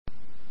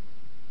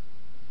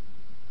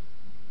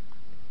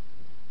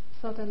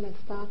So then let's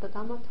start the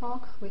Dhamma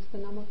talk with the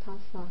Namo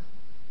Tassa.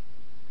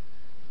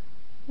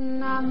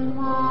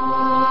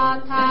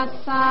 Namo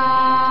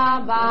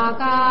Tassa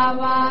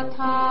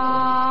Bhagavata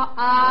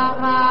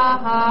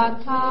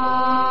Arahato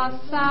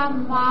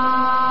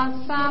Samma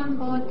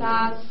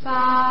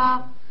Sambuddhassa.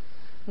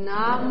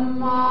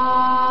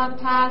 Namo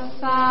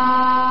Tassa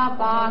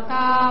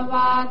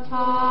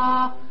Bhagavata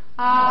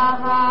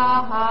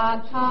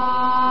Arahato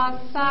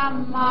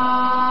Samma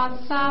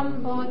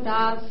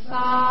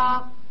Sambuddhassa.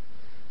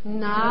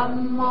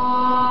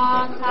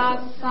 Namo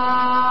Tassa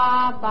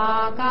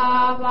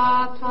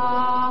Bhagavata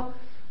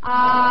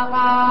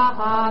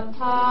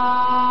Arahato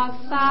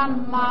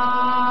Samma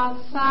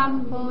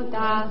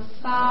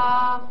Sambuddhassa.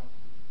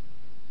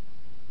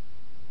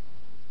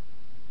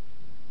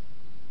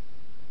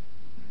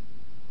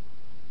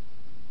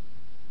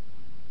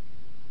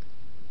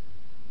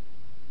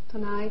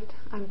 Tonight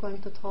I'm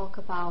going to talk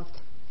about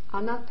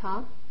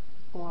anatta,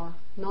 or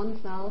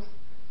non-self,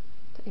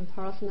 the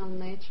impersonal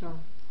nature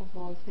of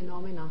all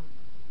phenomena.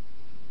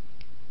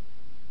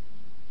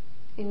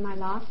 In my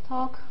last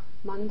talk,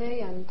 Monday,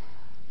 and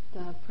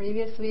the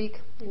previous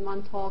week, in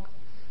one talk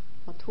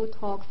or two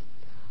talks,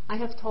 I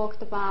have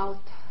talked about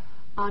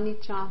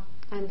anicca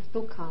and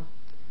dukkha,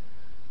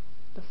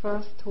 the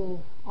first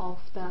two of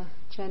the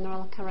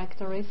general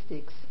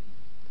characteristics.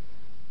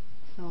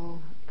 So,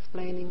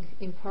 explaining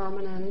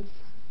impermanence,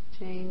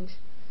 change,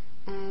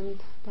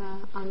 and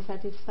the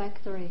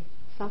unsatisfactory,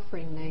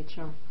 suffering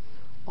nature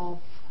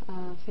of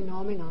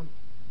phenomena.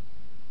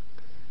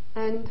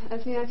 And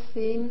as we have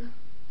seen,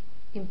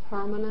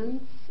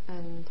 impermanence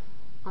and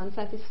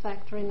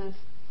unsatisfactoriness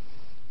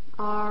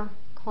are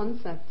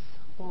concepts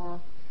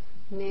or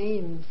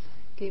names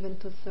given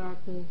to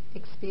certain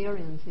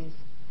experiences.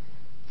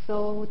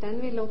 So then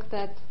we looked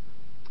at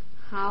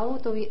how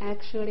do we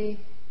actually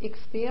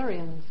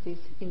experience this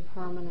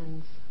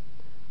impermanence?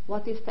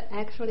 What is the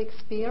actual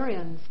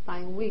experience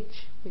by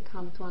which we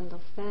come to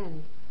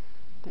understand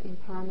the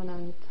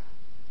impermanent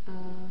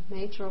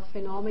nature of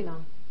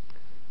phenomena?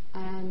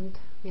 And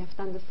we have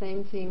done the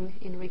same thing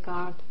in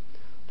regard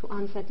to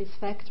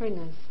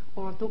unsatisfactoriness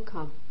or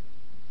dukkha.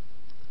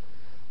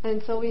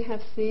 And so we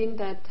have seen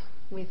that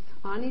with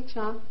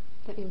anicca,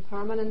 the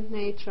impermanent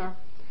nature,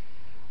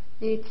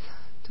 it's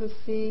to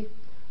see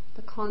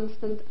the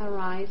constant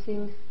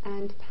arising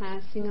and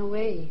passing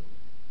away,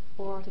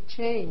 or the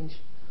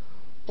change,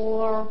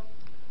 or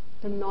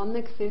the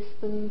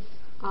non-existence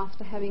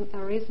after having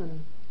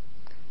arisen.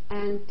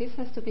 And this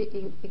has to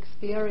be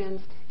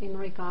experienced in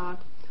regard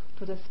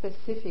to the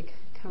specific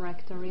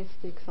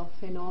characteristics of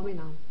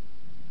phenomena.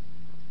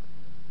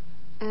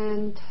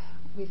 And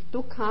with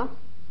dukkha,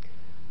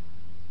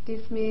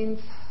 this means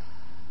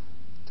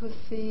to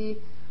see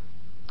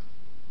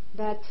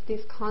that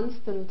this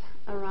constant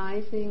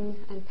arising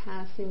and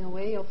passing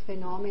away of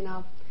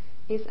phenomena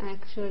is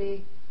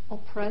actually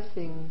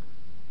oppressing.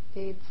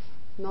 It's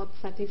not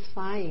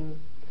satisfying.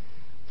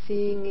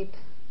 Seeing it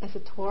as a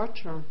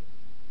torture,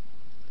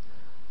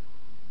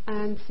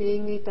 and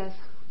seeing it as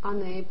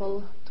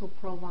unable to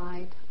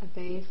provide a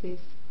basis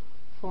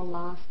for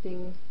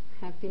lasting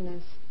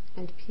happiness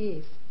and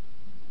peace.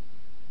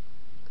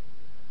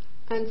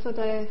 And so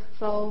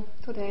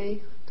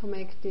today, to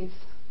make this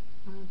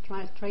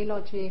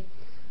trilogy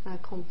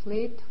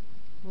complete,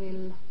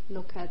 we'll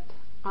look at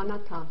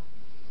anatta,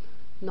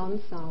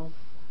 non-self.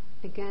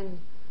 Again,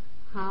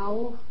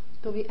 how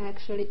do we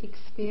actually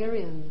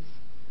experience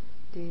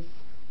this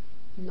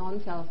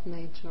non-self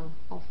nature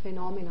of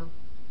phenomena?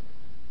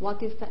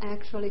 What is the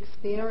actual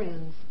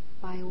experience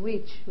by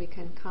which we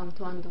can come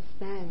to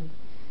understand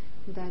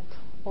that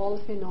all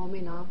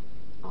phenomena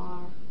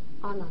are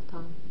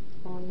anatta,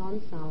 or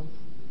non-self?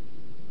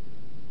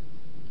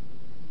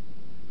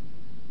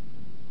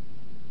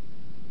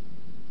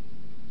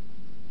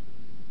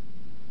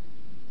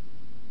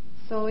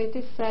 So it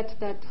is said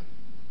that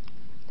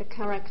the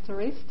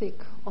characteristic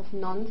of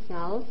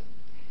non-self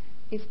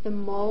is the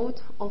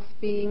mode of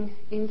being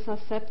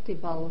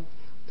insusceptible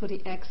to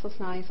the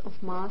exercise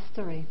of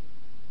mastery,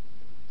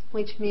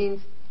 which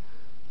means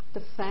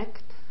the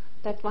fact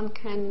that one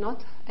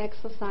cannot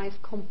exercise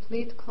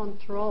complete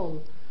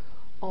control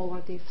over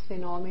this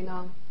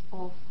phenomena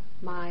of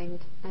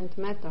mind and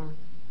matter.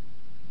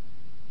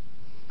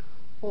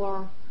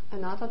 Or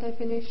another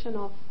definition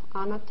of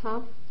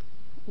anatta,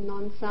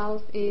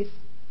 non-self, is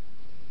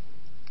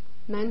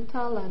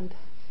mental and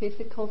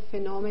physical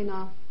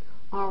phenomena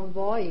are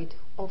void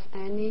of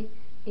any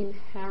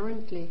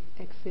inherently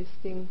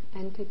existing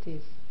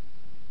entities.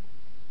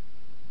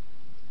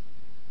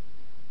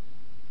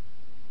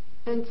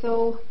 And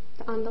so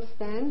the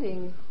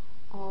understanding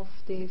of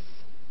this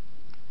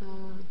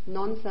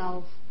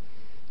non-self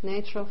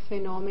nature of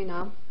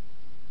phenomena,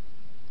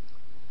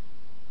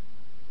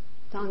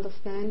 the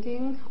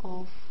understanding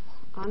of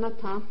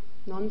anatta,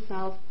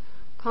 non-self,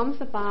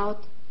 comes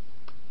about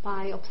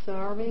by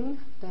observing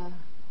the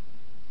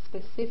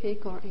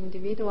specific or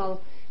individual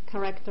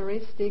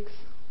characteristics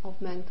of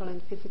mental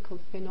and physical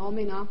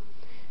phenomena,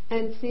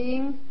 and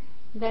seeing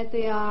that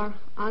they are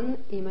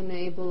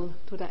unamenable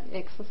to the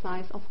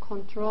exercise of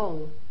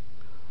control,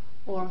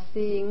 or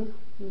seeing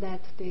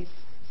that these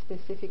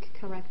specific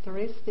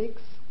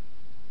characteristics,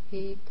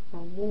 heat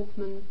or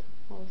movement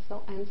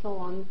also, and so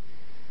on,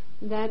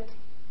 that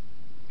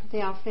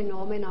they are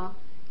phenomena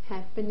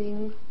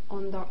happening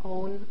on their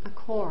own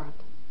accord.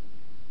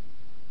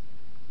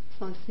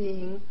 So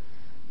seeing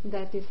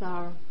that these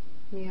are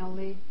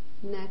merely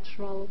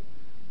natural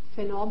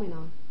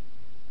phenomena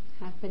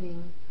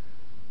happening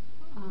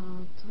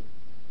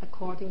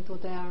according to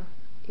their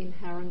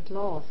inherent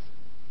laws.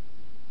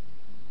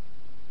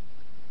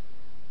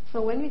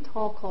 So when we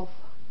talk of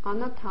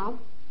anatta,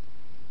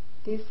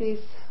 this is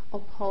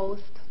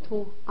opposed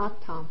to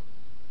atta,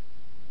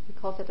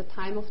 because at the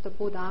time of the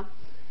Buddha,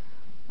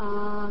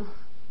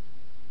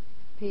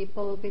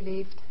 people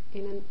believed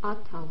in an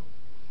atta.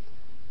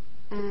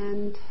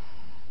 And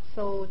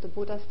so the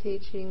Buddha's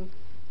teaching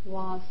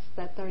was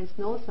that there is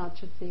no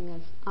such a thing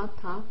as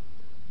atta,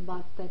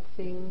 but that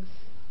things,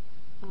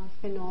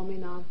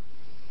 phenomena,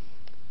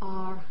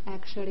 are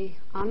actually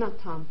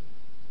anatta.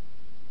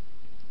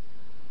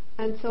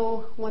 And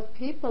so what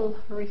people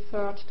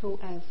referred to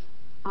as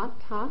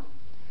atta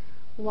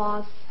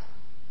was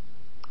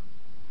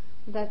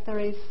that there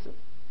is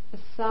a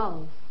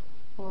self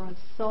or a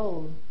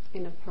soul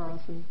in a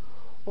person,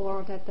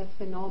 or that the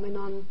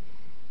phenomenon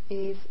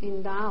is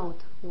endowed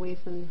with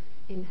an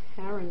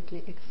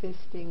inherently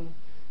existing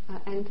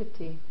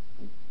entity,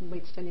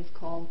 which then is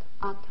called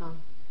atta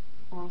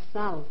or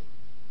self.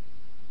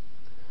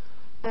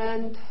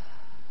 And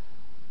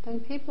then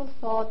people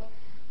thought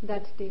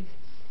that this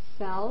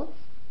self,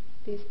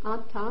 this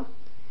atta,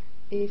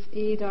 is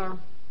either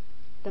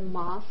the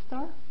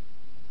master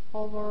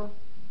over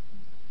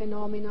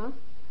phenomena,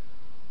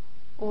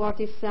 or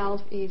this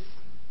self is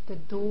the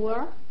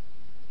doer.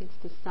 It's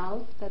the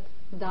self that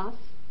does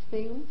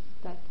things,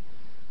 that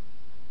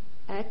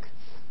acts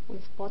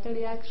with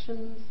bodily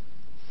actions,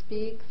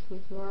 speaks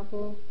with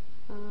verbal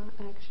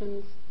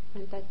actions,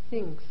 and that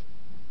thinks.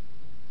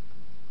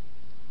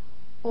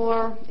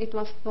 Or it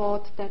was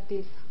thought that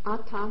this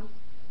atta,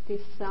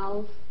 this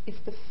self, is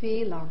the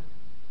feeler,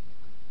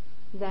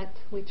 that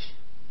which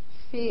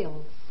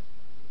feels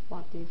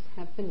what is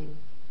happening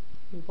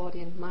in body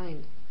and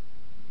mind.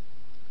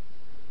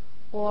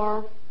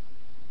 Or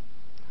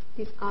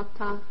this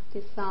atta,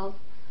 this self,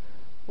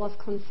 was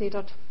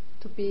considered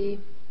to be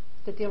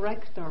the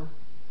director,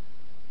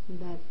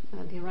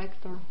 that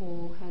director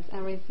who has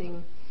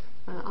everything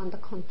under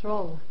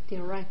control,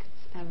 directs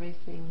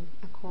everything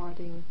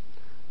according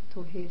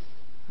to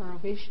her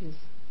wishes.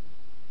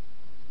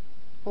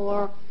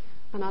 Or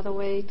another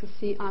way to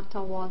see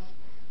atta was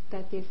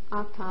that this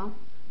atta,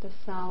 the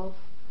self,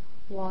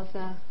 was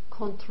a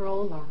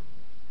controller,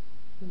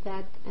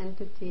 that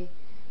entity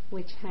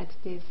which had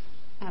this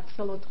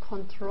absolute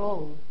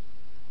control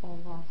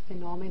over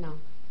phenomena.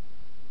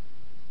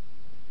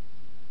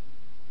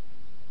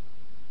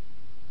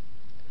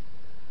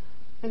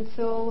 And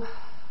so,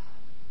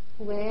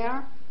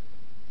 where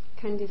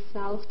can this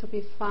self to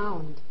be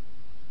found?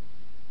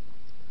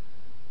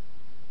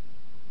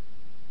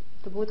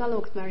 The Buddha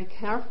looked very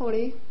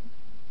carefully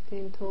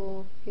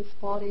into his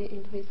body,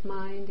 into his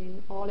mind,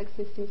 in all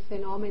existing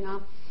phenomena,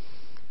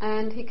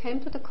 and he came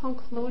to the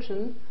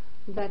conclusion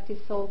that the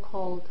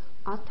so-called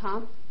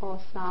atta or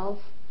self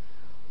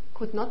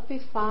could not be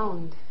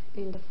found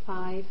in the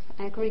 5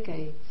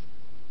 aggregates.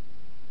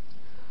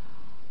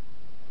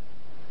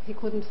 He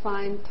couldn't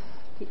find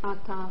the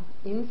atta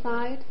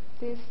inside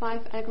these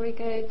 5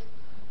 aggregates,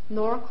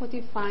 nor could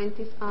he find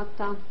this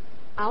atta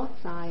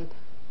outside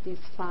these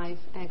 5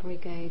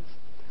 aggregates,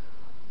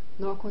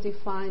 nor could he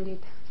find it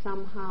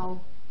somehow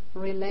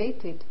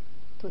related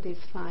to these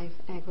 5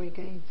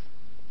 aggregates.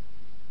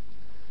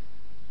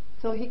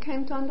 So he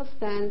came to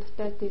understand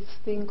that this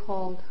thing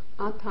called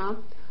atta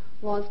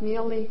was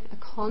merely a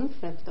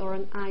concept or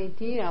an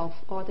idea of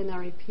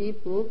ordinary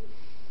people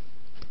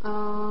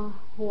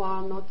who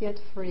are not yet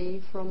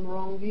free from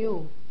wrong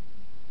view.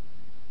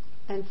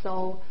 And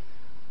so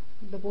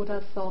the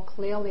Buddha saw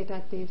clearly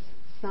that this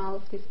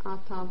self, this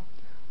atta,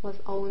 was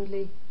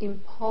only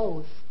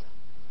imposed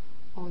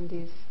on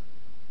this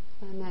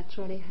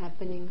naturally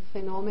happening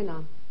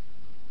phenomena.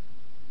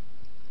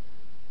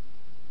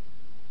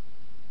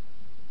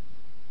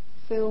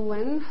 So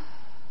when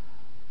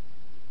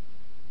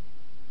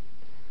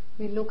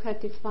we look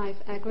at these 5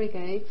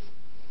 aggregates,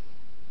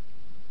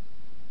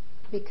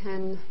 we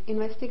can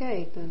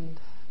investigate and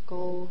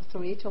go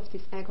through each of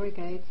these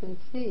aggregates and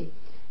see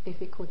if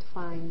we could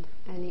find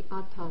any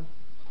atta.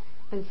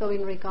 And so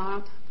in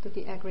regard to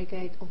the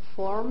aggregate of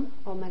form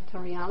or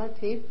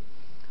materiality,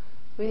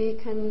 we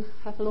can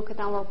have a look at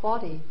our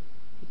body,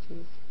 which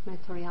is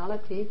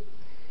materiality.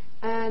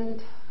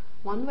 And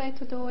one way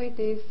to do it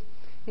is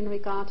in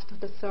regard to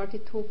the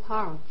 32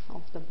 parts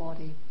of the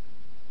body.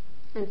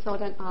 And so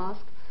then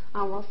ask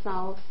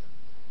ourselves,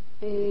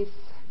 is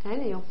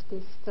any of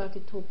these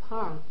 32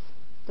 parts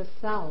the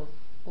self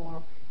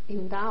or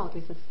endowed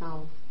with a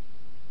self?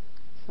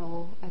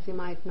 So, as you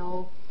might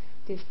know,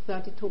 these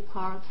 32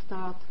 parts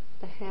start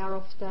the hair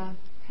of the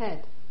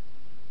head,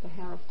 the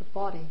hair of the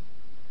body.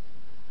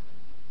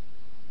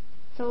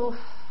 So,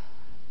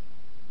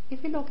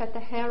 if you look at the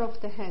hair of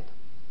the head,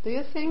 do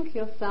you think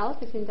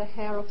yourself is in the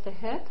hair of the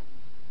head?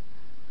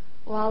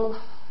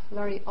 Well,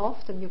 very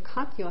often you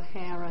cut your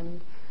hair,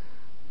 and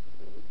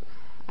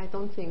I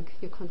don't think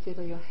you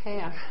consider your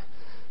hair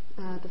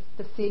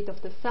the seat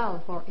of the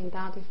self, or in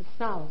that is a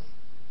self.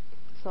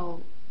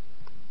 So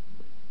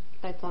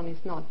that one is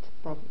not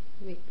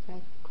we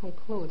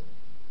conclude.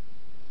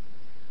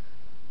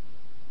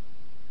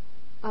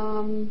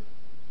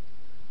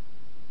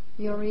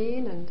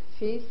 Urine and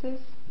feces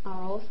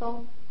are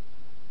also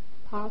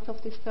part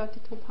of these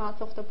 32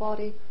 parts of the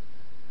body.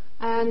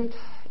 And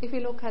if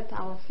we look at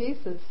our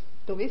feces,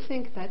 do we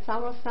think that's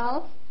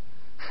ourselves?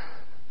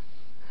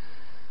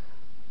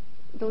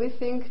 Do we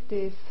think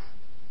this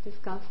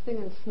disgusting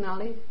and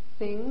smelly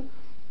thing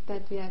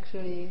that we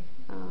actually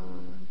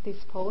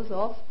dispose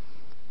of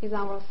is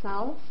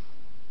ourselves?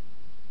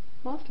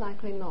 Most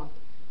likely not.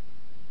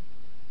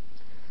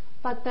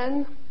 But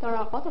then there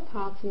are other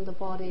parts in the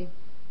body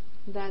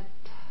that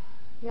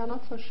we are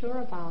not so sure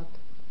about.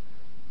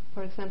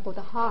 For example,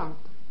 the heart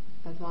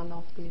as one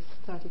of these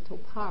 32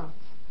 parts.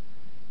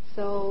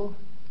 So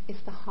is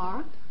the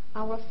heart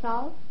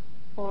ourself,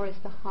 or is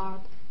the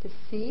heart the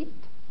seat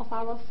of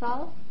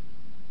ourself?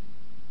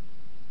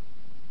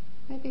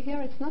 Maybe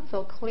here it's not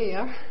so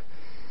clear.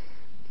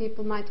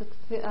 People might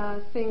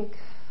think,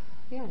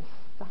 yes,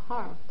 the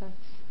heart, that's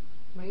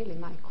really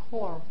my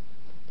core.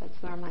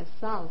 That's where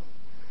myself,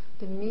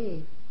 the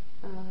me,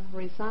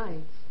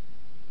 resides.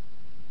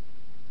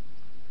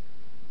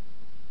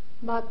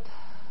 But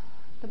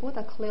the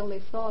Buddha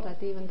clearly saw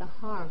that even the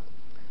heart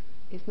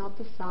is not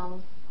the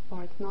self,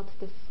 or it's not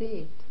the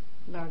seat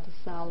where the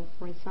self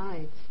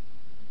resides.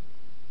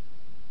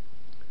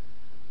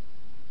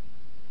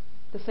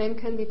 The same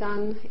can be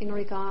done in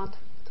regard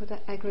to the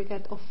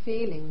aggregate of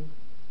feeling,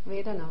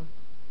 Vedana.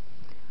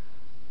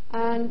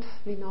 And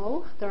we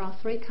know there are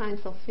three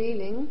kinds of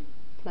feeling: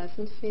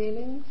 pleasant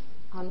feelings,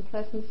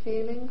 unpleasant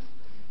feelings,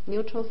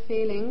 neutral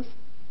feelings.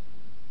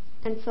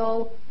 And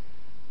so,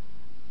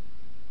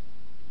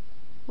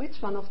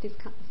 which one of these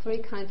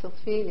three kinds of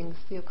feelings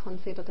do you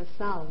consider the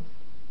self?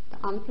 The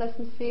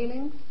unpleasant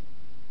feelings?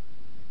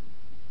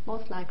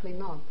 Most likely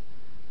not.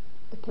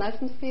 The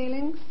pleasant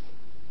feelings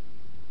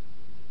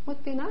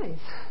would be nice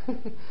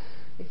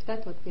if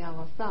that would be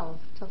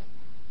ourselves, just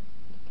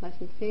the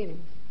pleasant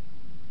feelings.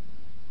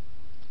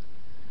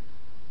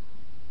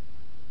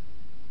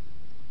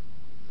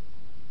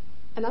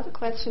 Another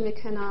question we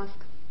can ask: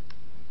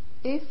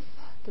 if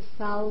the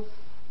self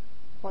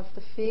was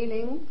the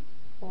feeling,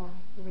 or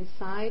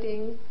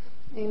residing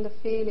in the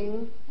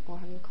feeling, or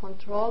having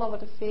control over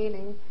the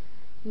feeling,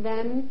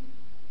 then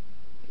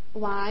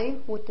why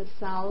would the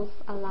self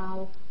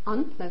allow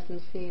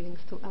unpleasant feelings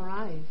to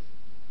arise?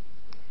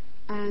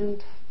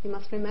 And we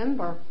must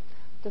remember,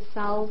 the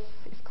self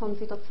is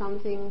considered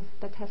something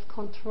that has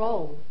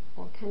control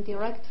or can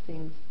direct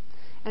things.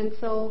 And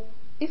so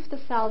if the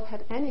self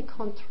had any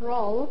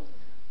control,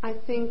 I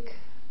think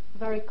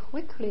very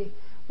quickly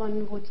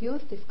one would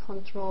use this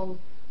control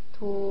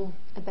to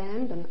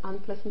abandon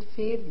unpleasant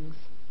feelings,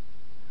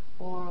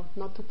 or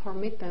not to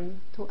permit them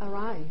to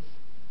arise.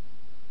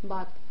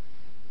 But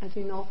as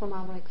we know from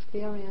our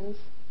experience,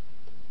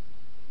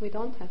 we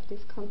don't have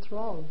this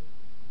control.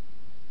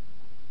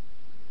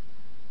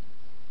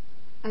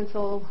 And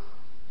so,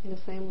 in the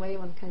same way,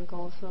 one can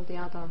go through the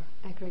other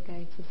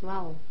aggregates as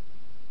well.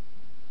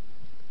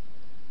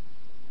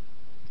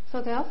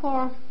 So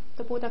therefore,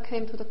 the Buddha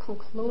came to the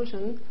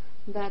conclusion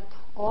that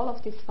all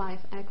of these 5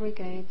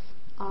 aggregates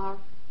are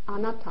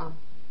anatta,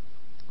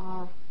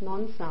 are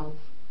non-self.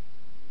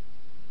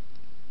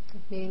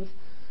 That means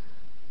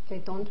they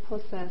don't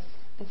possess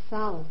a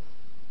self.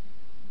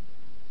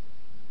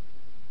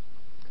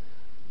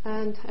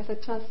 And as I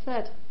just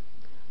said,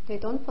 they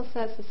don't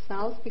possess a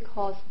self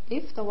because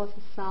if there was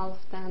a self,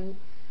 then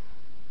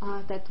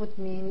that would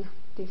mean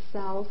this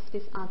self,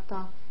 this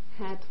atta,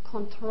 had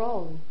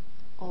control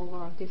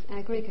over these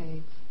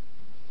aggregates.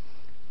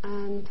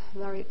 And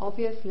very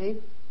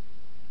obviously,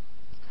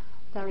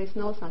 there is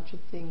no such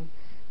a thing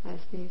as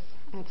this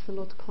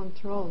absolute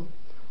control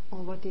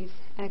over these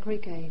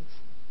aggregates.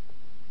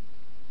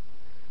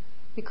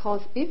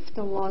 Because if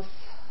there was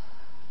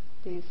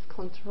this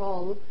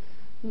control,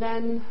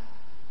 then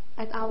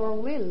at our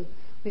will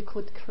we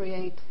could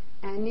create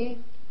any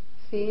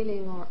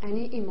feeling or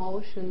any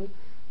emotion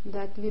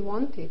that we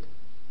wanted.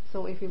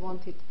 So if we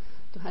wanted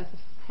to have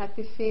a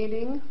happy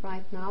feeling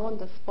right now on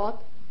the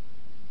spot,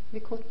 we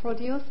could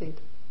produce it.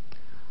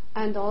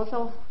 And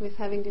also with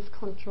having this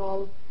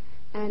control,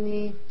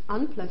 any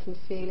unpleasant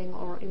feeling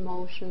or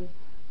emotion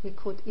we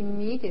could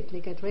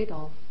immediately get rid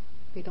of.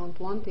 We don't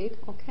want it,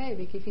 okay,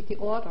 we give it the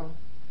order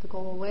to go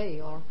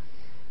away, or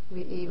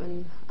we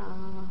even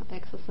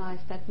exercise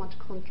that much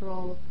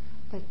control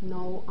that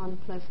no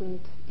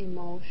unpleasant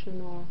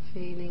emotion or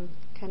feeling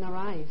can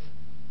arise.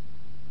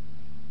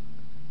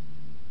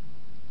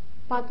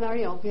 But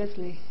very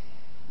obviously,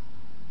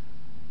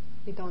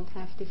 we don't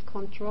have this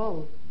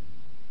control.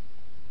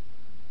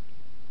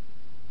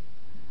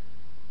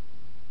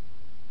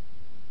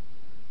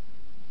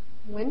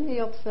 when we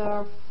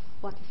observe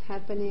what is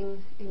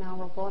happening in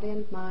our body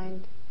and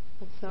mind,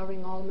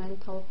 observing all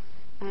mental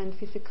and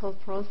physical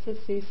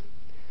processes,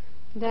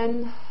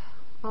 then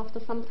after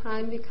some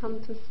time we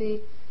come to see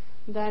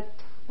that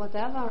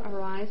whatever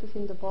arises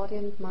in the body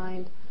and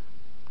mind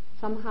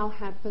somehow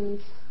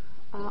happens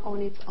on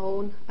its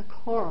own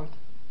accord.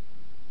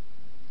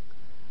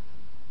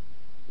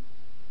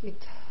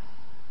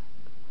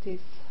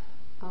 These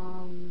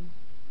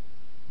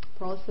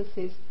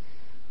processes,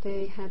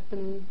 they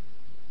happen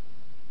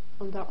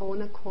on their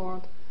own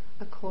accord,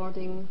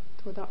 according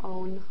to their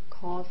own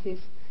causes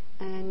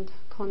and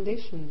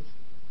conditions.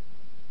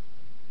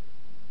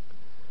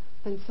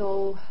 And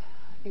so,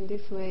 in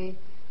this way,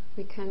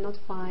 we cannot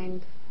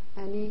find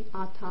any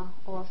atta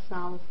or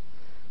self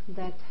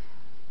that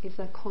is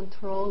a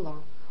controller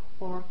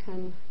or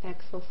can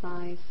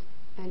exercise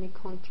any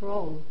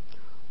control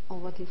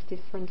over these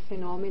different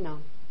phenomena.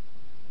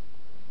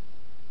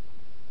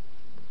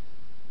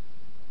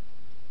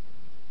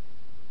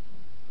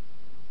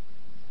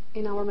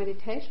 In our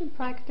meditation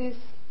practice,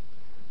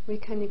 we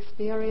can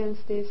experience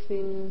this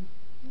in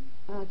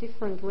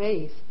different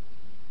ways.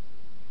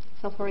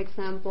 So, for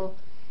example,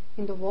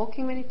 in the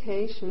walking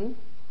meditation,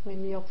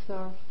 when we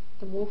observe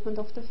the movement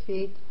of the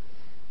feet,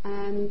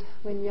 and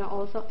when we are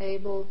also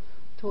able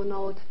to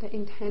note the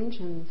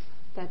intentions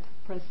that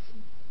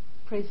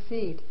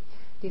precede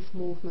these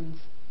movements.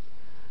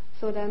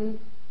 So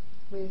then,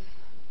 with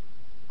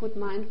good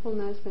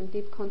mindfulness and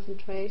deep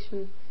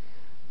concentration,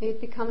 it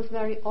becomes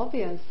very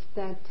obvious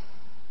that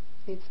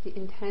it's the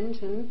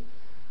intention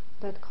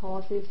that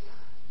causes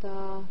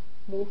the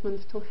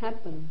movements to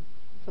happen.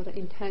 So the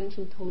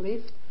intention to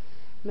lift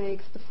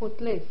makes the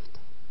foot lift.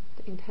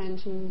 The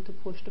intention to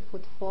push the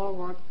foot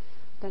forward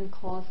then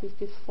causes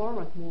this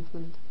forward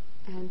movement.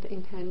 And the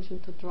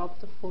intention to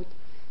drop the foot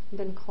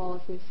then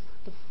causes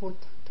the foot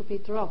to be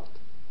dropped.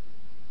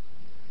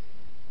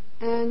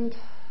 And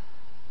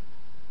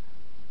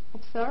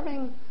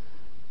observing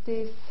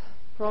these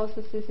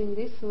processes in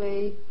this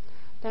way,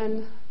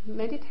 then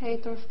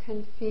meditators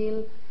can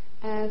feel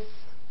as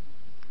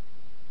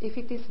if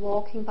it is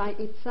walking by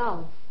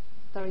itself.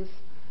 There is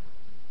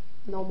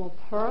no more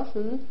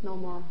person, no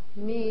more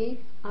me,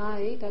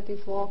 I that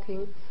is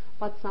walking,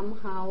 but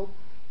somehow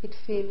it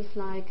feels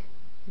like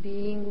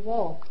being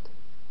walked.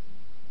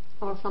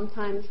 Or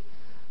sometimes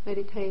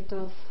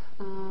meditators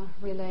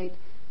relate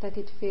that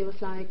it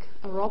feels like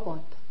a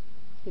robot.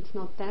 It's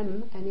not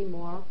them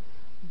anymore,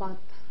 but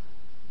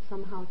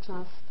somehow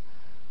just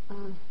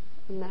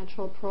a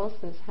natural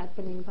process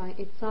happening by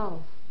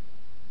itself.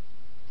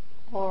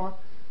 Or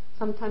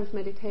sometimes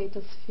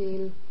meditators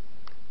feel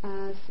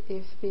as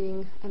if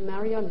being a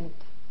marionette,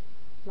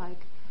 like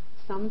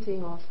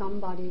something or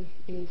somebody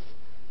is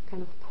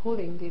kind of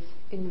pulling these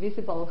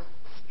invisible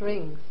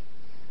strings,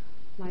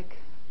 like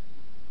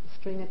a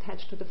string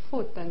attached to the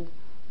foot, and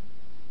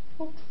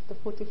whoops, the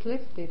foot is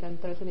lifted, and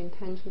there's an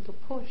intention to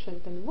push,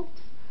 and then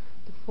whoops,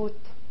 the foot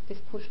is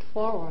pushed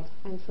forward,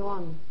 and so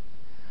on.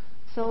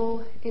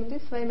 So in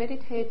this way,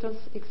 meditators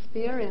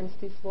experience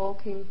this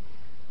walking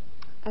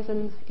as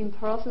an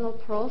impersonal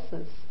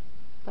process.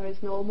 There is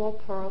no more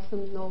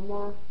person, no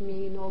more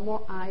me, no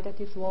more I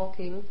that is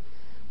walking,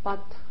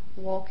 but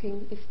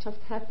walking is just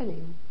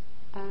happening.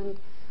 And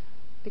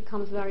it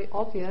becomes very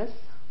obvious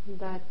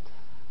that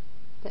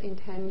the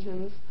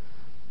intentions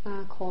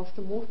cause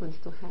the movements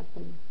to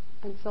happen.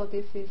 And so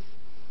this is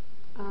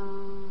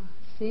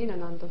seen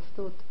and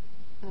understood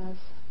as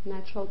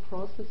natural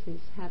processes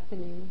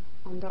happening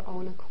on their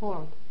own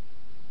accord.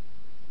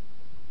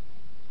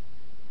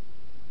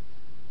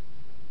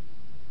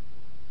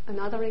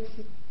 Another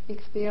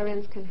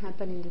experience can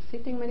happen in the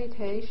sitting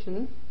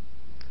meditation,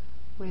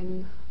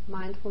 when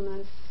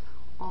mindfulness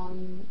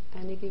on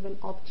any given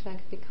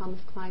object becomes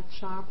quite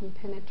sharp and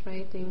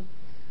penetrating,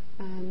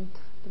 and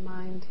the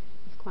mind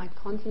is quite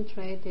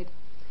concentrated.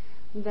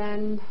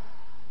 Then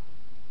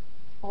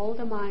all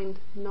the mind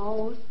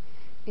knows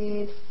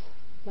is,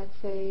 let's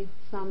say,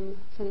 some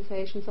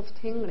sensations of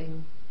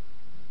tingling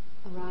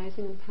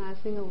arising and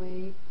passing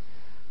away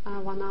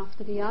one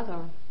after the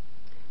other.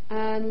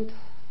 And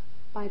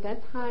by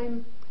that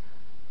time,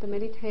 the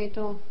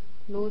meditator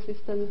loses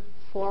the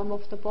form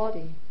of the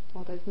body,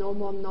 or there's no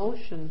more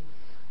notion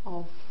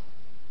of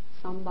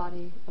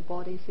somebody, a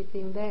body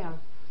sitting there.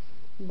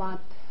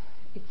 But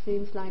it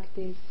seems like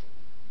these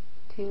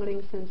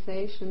tingling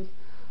sensations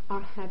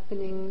are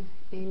happening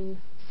in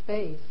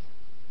space,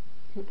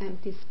 in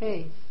empty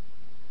space.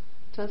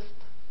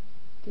 Just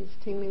these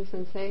tingling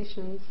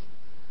sensations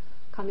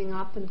coming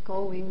up and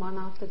going one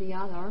after the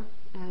other,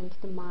 and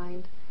the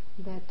mind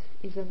that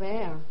is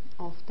aware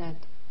of that.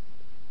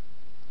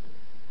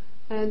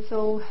 And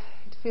so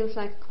it feels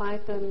like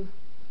quite an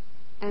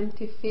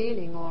empty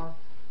feeling, or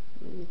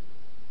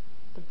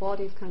the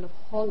body is kind of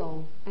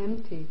hollow,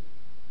 empty.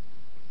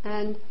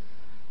 And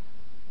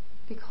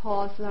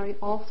because very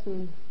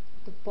often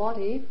the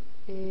body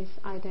is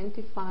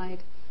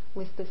identified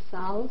with the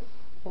self,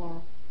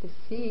 or the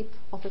seat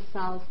of a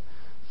self,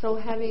 so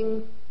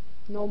having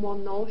no more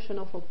notion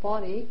of a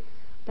body,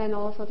 then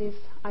also this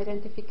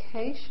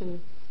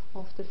identification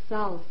of the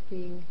self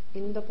being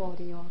in the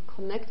body or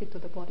connected to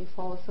the body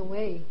falls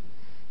away.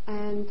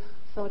 And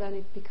so then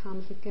it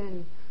becomes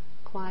again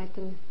quite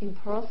an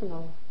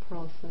impersonal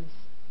process,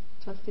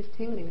 just this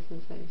tingling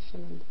sensation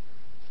and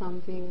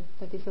something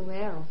that is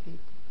aware of it.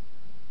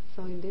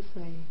 So in this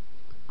way,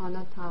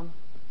 anatta,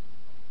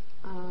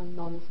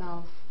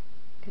 non-self,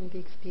 can be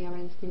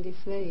experienced in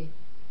this way.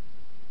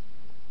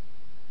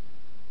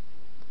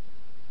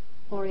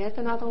 Or yet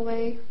another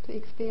way to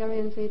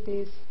experience it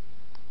is,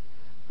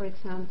 for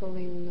example,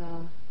 in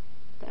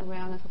the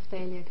awareness of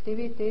daily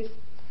activities.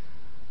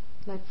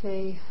 Let's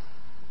say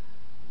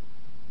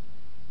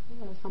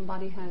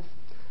somebody has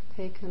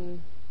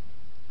taken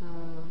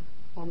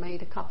or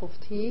made a cup of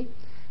tea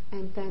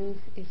and then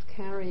is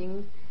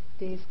carrying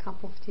this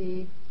cup of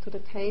tea to the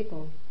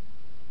table.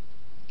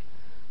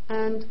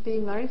 And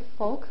being very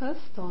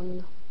focused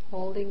on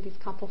holding this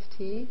cup of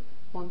tea,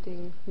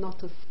 wanting not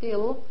to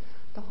spill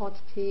the hot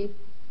tea.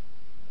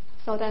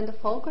 So then the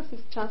focus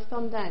is just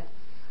on that,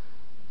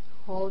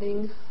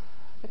 holding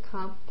the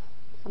cup,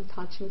 some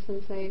touching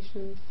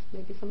sensations,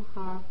 maybe some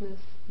hardness,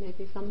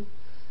 maybe some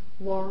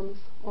warmth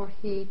or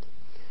heat.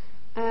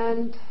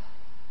 And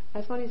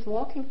as one is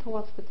walking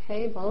towards the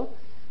table,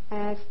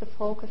 as the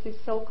focus is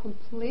so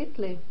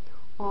completely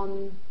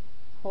on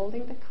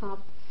holding the cup,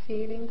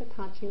 feeling the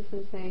touching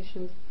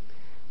sensations,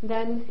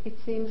 then it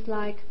seems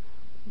like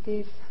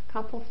this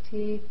cup of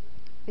tea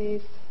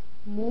is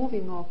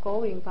moving or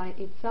going by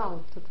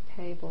itself to the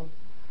table.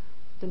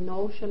 The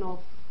notion of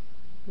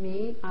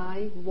me,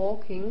 I,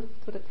 walking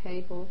to the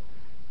table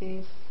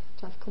is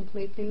just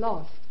completely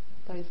lost.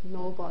 There is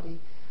nobody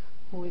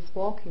who is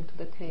walking to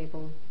the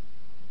table.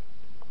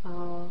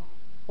 All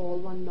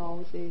one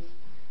knows is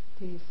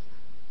this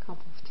cup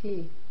of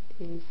tea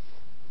is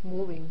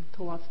moving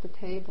towards the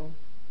table.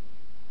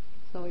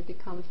 So it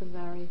becomes a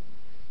very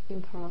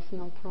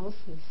impersonal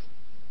process.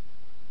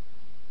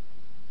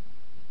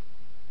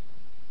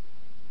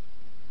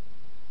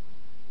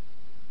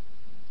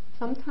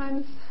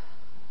 Sometimes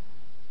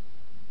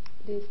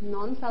this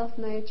non-self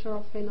nature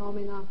of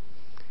phenomena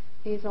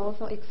is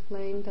also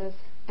explained as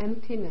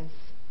emptiness,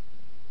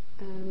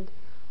 and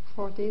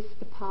for this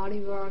the Pali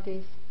word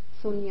is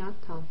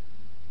sunyata.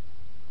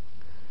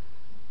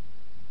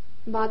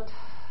 But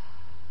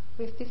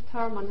with this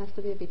term one has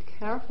to be a bit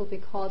careful,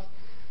 because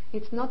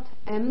it's not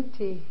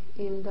empty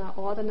in the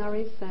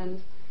ordinary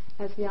sense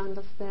as we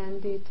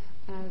understand it,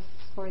 as,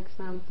 for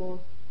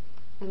example,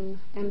 an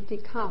empty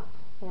cup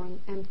or an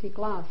empty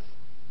glass.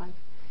 Like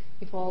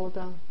if all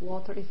the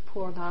water is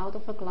poured out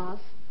of a glass,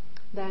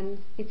 then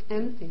it's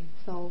empty,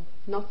 so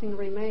nothing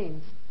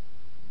remains.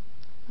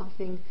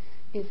 Nothing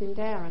is in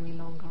there any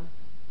longer.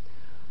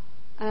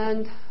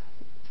 And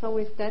so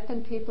with that,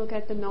 then people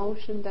get the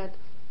notion that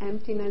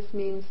emptiness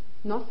means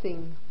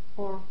nothing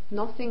or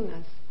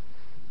nothingness,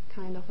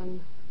 kind of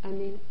an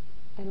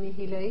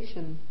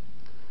annihilation.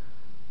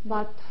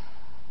 But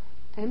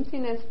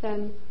emptiness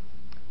then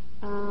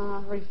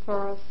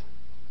refers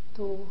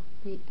to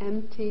be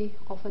empty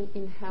of an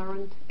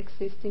inherent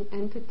existing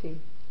entity,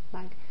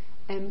 like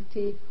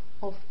empty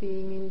of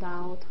being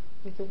endowed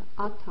with an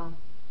atta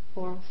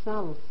or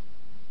self.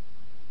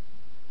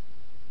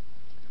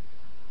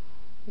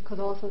 We could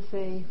also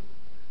say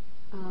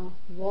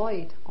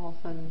void of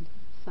an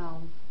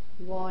self,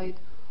 void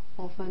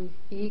of an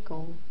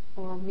ego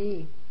or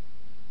me.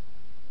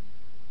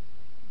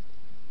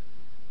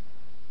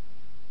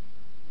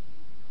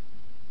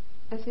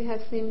 As we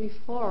have seen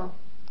before,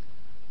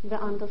 the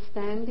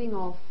understanding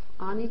of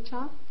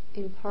anicca,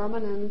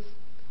 impermanence,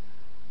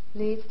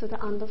 leads to the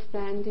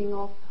understanding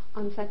of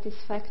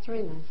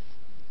unsatisfactoriness,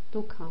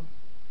 dukkha.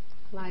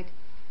 Like,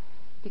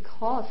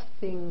 because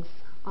things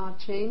are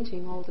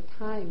changing all the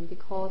time,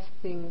 because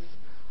things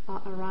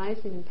are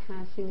arising and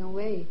passing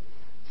away,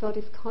 so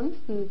this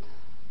constant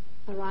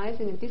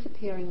arising and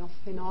disappearing of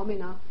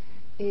phenomena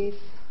is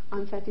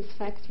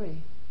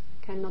unsatisfactory,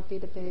 cannot be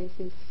the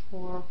basis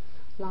for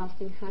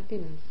lasting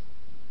happiness.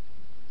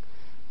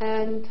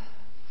 And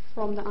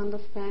from the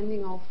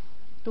understanding of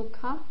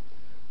dukkha,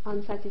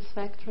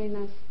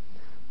 unsatisfactoriness,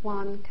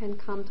 one can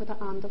come to the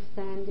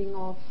understanding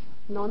of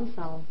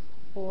non-self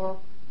or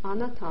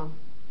anatta.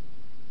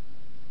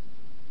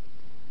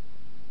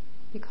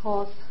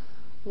 Because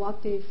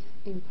what is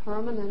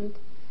impermanent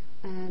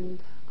and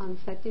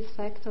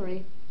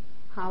unsatisfactory,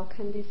 how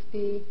can this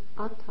be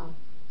atta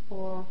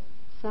or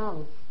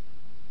self?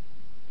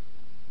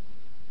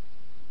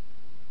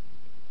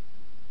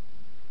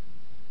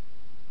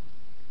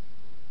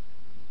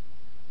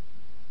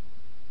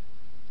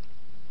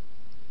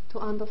 To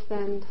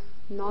understand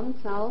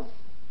non-self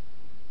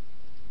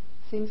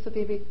seems to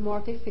be a bit more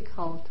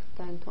difficult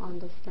than to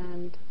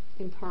understand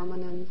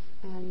impermanence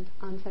and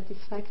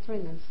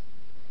unsatisfactoriness.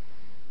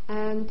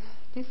 And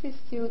this is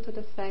due to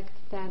the fact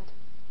that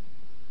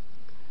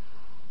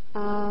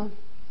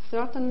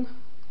certain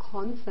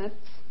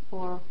concepts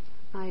or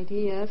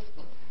ideas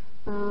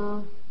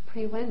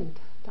prevent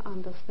the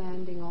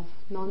understanding of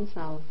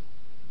non-self.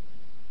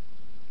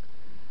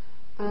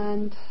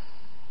 And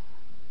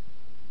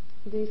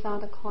these are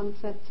the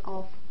concepts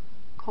of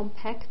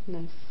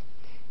compactness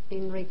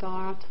in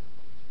regard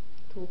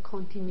to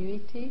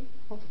continuity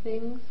of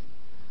things,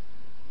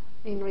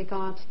 in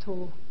regard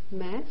to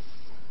mass,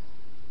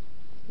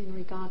 in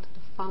regard to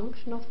the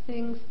function of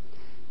things,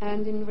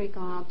 and in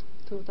regard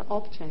to the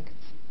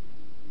objects.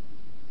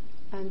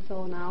 And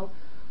so now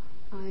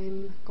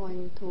I'm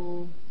going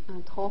to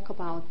talk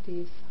about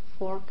these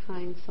 4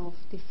 kinds of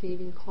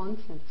deceiving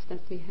concepts that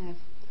we have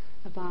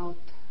about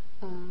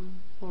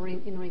or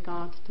in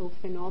regard to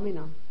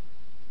phenomena.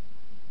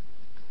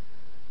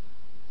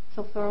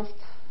 So first,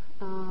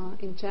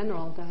 in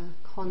general, the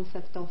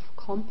concept of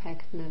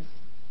compactness,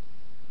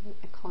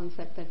 a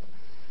concept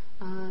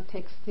that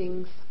takes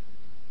things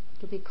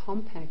to be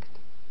compact.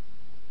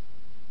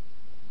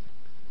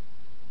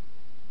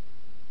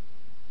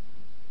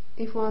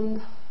 If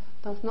one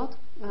does not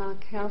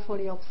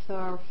carefully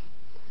observe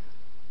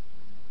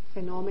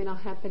phenomena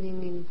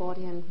happening in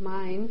body and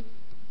mind,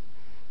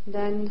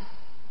 then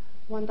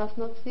one does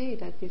not see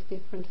that these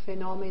different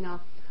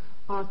phenomena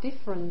are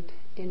different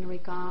in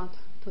regard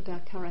to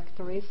their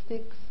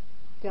characteristics,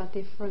 they are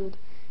different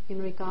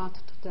in regard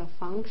to their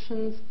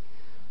functions,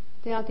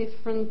 they are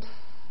different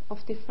of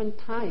different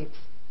types.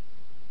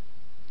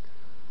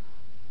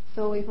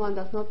 So if one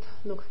does not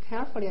look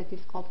carefully at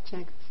these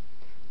objects,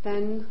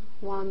 then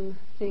one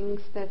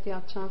thinks that they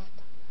are just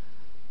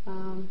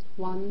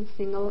one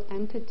single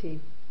entity.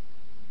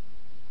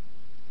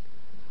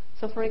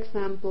 So for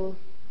example,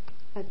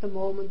 at the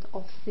moment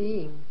of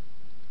seeing,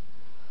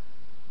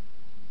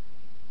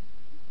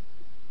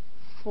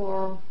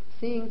 for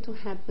seeing to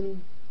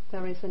happen,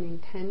 there is an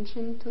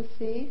intention to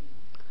see,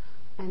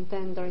 and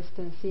then there is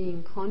the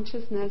seeing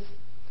consciousness,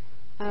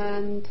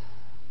 and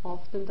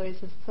often there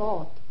is a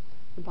thought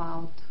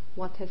about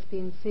what has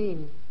been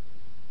seen.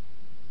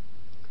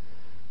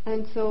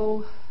 And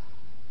so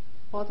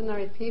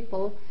ordinary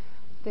people,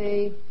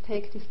 they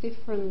take these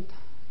different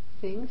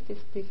things, these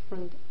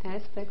different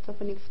aspects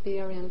of an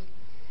experience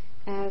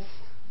as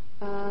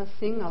a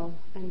single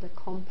and a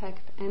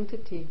compact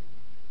entity.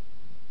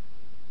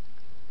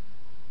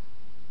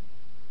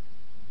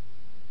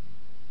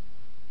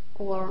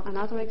 Or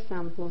another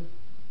example,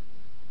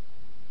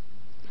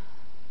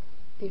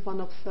 if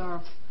one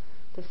observes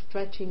the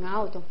stretching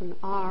out of an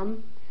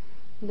arm,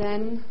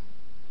 then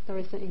there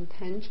is an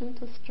intention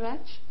to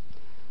stretch,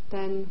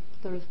 then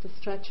there is the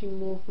stretching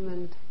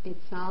movement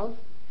itself,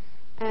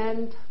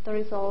 and there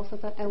is also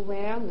the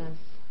awareness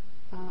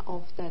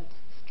of that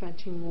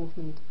stretching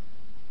movement.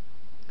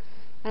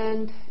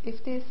 And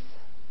if this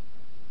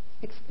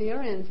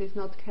experience is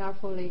not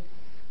carefully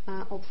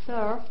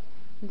observed,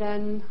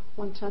 then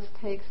one just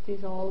takes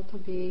this all to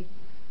be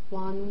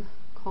one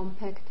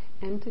compact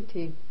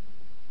entity.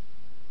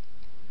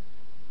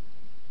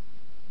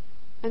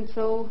 And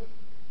so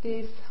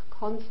this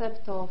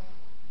concept of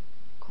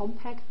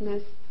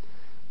compactness,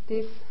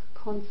 this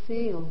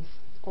conceals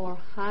or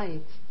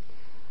hides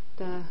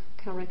the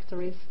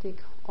characteristic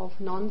of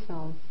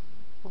non-self,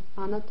 of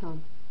anatta,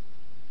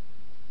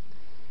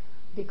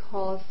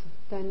 because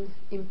then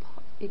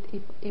it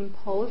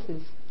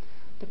imposes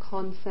the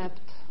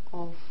concept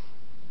of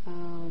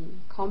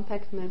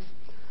compactness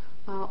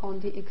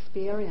on the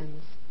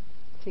experience,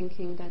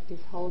 thinking that this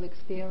whole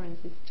experience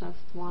is just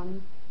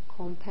one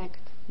compact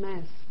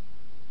mass.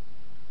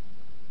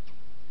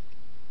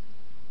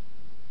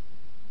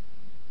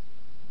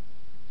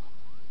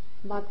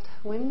 But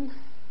when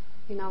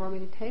in our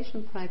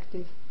meditation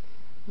practice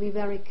we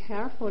very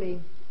carefully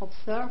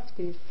observe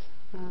these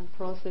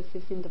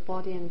processes in the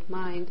body and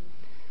mind,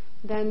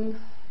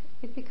 then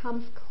it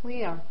becomes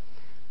clear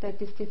that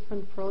these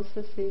different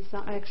processes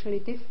are actually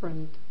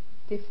different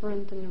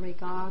in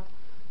regard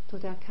to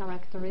their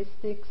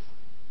characteristics,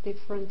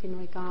 different in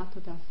regard to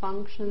their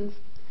functions,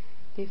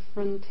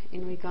 different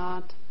in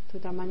regard to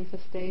their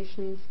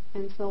manifestations,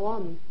 and so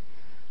on.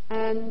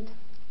 And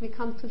we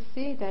come to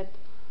see that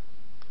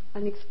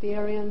an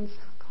experience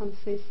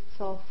consists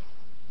of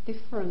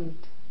different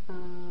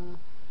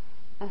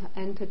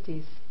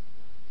entities.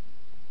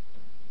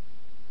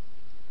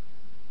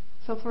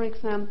 So for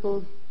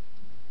example,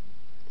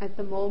 at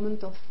the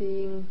moment of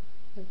seeing,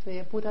 let's say,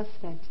 a Buddha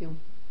statue,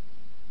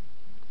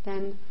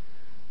 then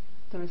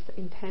there is the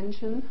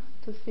intention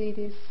to see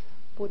this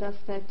Buddha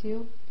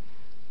statue,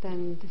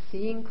 then the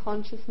seeing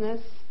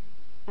consciousness,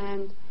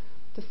 and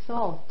the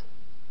thought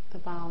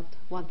about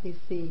what we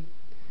see.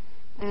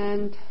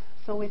 And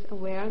so with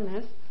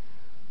awareness,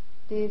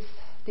 these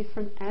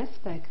different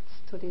aspects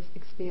to this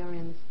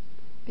experience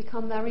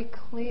become very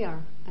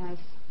clear as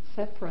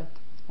separate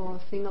or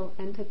single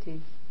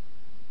entities.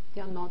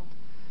 They are not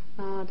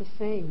the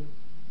same.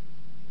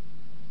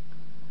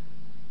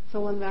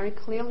 So one very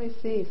clearly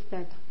sees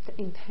that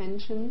the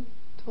intention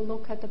to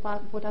look at the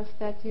Buddha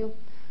statue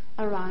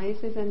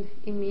arises and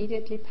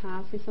immediately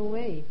passes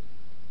away.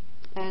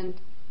 And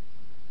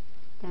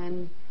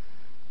then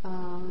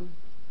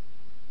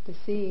the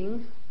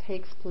seeing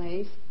takes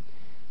place,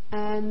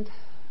 and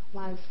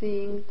while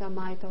seeing there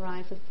might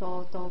arise a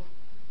thought of,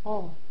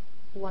 oh,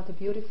 what a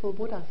beautiful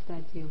Buddha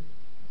statue.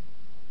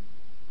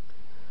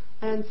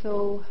 And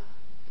so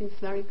this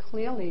very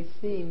clearly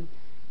seen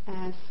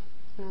as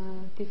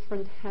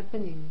different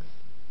happenings.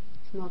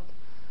 It's not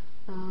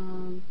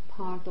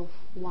part of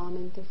one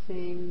and the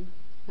same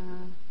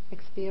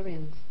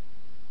experience.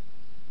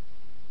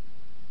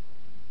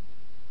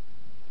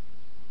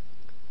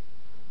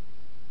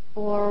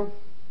 Or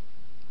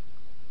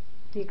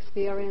the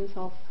experience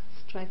of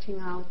stretching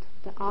out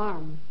the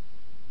arm.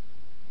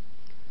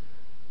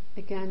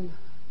 Again,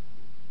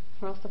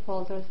 first of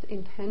all, there's the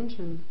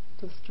intention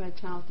to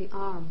stretch out the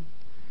arm.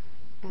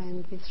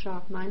 And with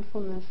sharp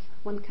mindfulness,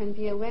 one can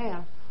be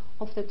aware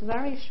of that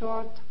very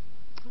short,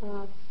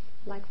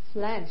 like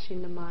flash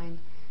in the mind,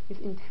 this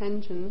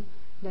intention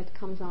that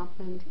comes up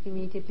and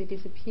immediately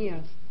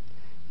disappears.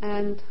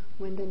 And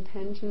when the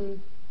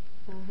intention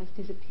has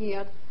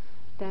disappeared,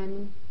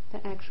 then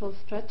the actual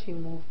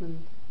stretching movement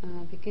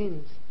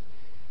begins.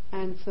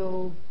 And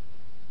so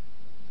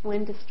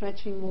when the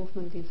stretching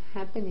movement is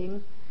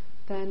happening,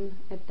 then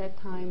at that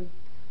time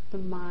the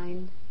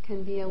mind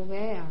can be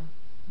aware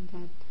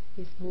that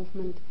this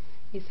movement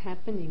is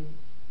happening.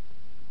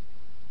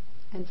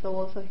 And so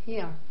also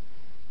here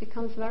it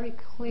becomes very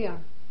clear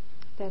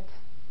that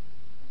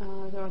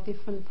there are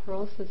different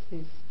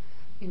processes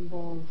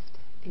involved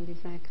in this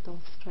act of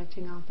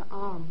stretching out the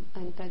arm,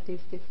 and that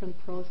these different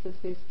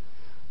processes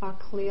are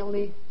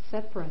clearly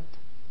separate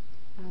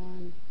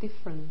and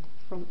different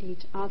from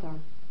each other.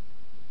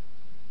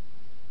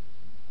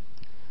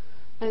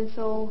 And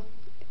so,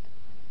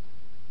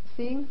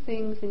 seeing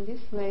things in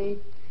this way,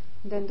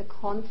 then the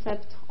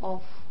concept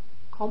of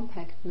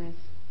compactness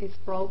is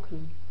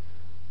broken.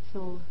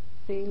 So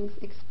things,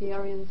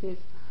 experiences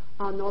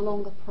are no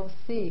longer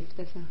perceived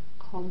as a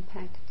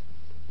compact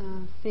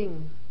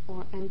thing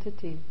or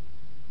entity.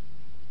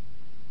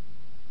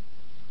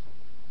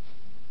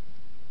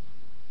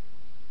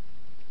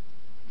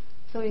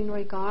 So in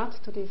regard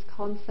to this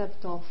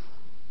concept of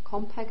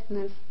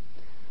compactness,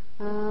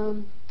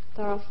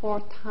 there are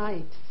 4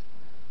 types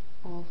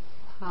of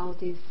how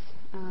this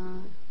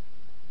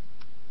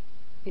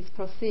is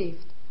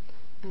perceived,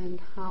 and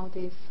how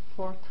these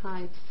 4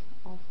 types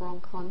of wrong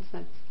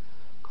concepts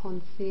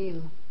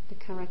conceal the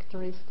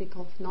characteristic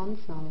of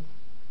non-self.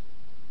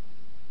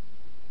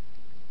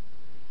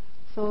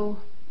 So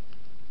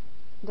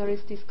there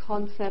is this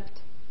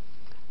concept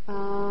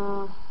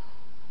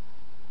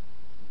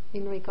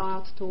in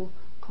regard to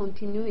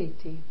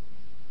continuity,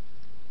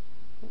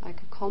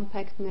 like a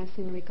compactness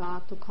in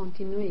regard to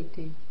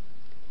continuity.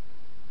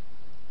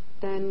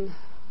 Then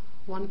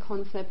one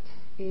concept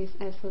is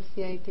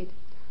associated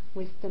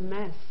with the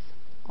mass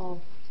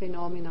of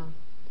phenomena,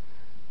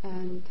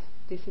 and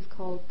this is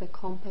called the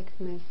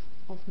compactness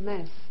of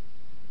mass.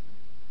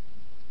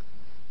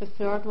 The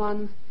third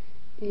one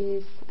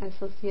is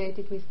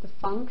associated with the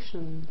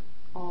function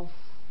of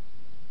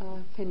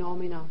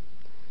phenomena,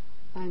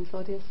 and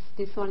so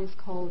this one is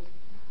called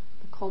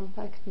the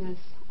compactness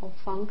of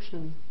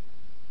function.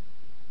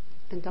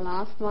 And the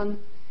last one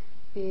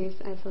is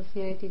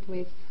associated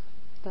with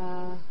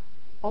the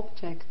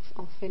objects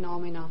of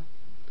phenomena,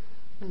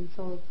 and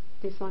so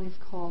this one is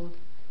called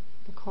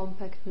the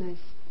compactness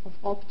of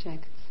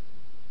objects.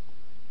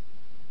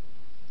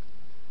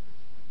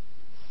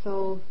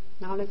 So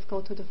now let's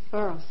go to the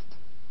first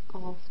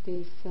of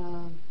these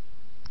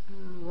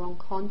wrong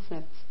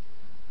concepts,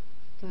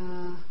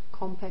 the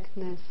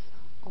compactness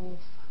of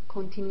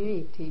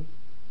continuity.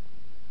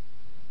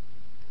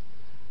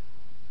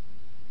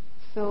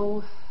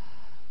 So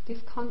this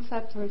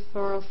concept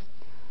refers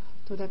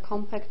to the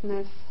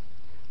compactness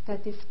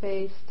that is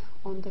based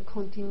on the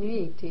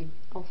continuity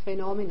of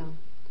phenomena,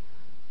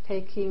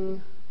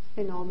 taking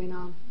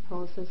phenomena,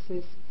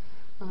 processes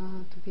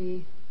to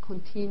be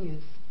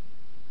continuous.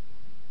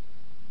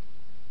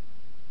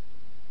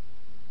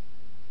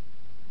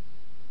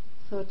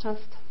 So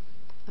just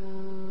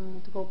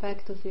to go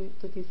back to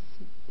this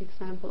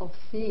example of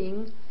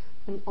seeing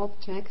an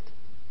object.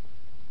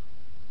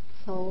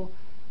 So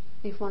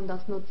if one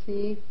does not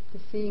see the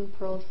seeing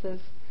process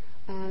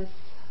as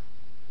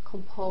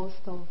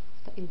composed of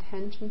the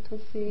intention to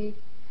see,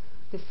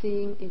 the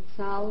seeing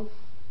itself,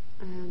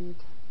 and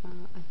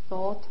a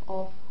thought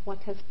of what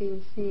has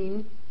been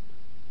seen,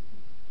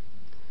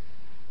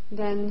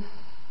 then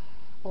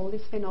all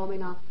these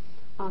phenomena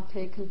are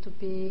taken to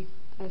be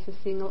as a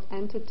single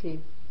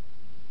entity.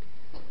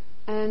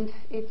 And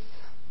it's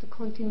the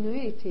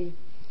continuity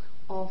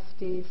of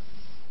this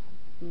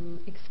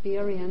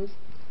experience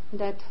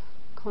that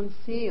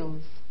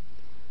conceals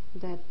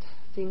that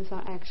things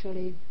are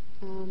actually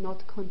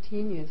not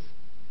continuous.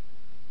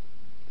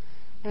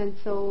 And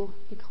so,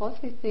 because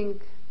we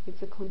think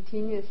it's a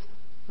continuous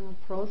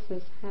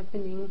process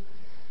happening,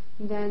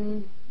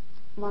 then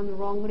one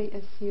wrongly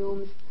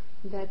assumes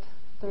that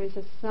there is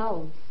a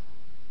self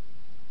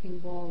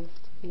involved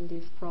in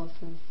this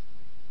process,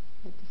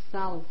 that the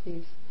self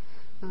is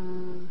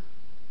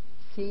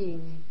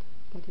seeing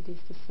it, that it is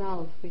the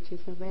self which is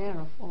aware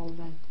of all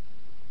that.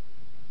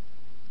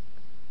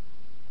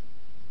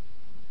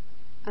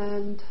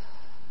 And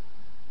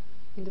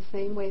in the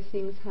same way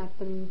things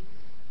happen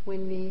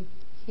when we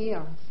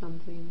hear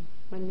something,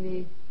 when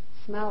we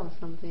smell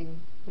something,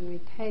 when we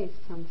taste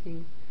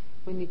something,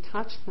 when we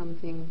touch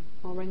something,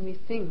 or when we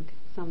think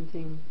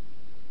something.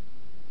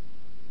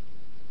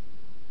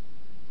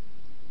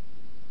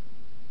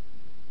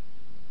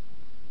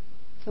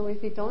 So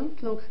if we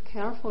don't look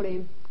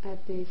carefully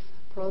at these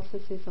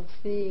processes of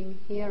seeing,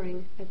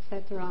 hearing,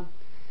 etc.,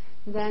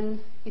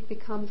 then it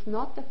becomes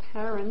not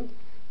apparent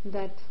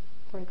that,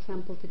 for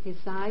example, the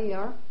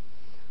desire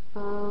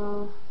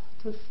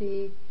to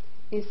see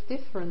is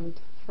different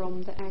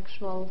from the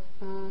actual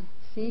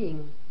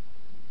seeing.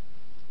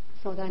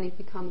 So then it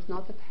becomes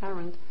not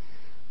apparent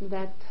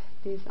that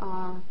these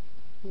are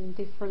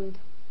different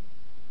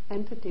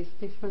entities,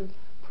 different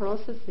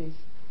processes.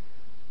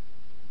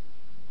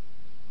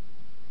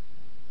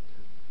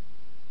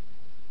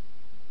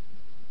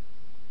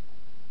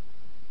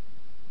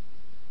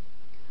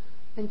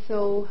 And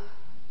so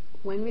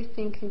when we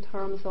think in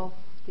terms of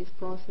these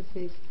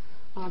processes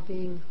are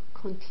being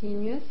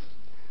continuous,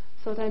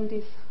 so then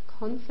this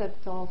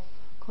concept of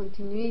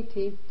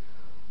continuity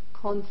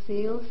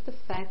conceals the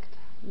fact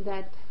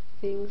that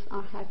things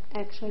are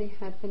actually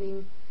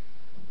happening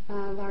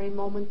very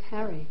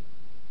momentary.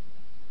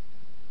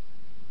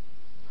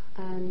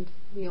 And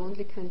we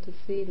only can to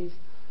see this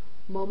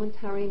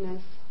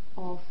momentariness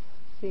of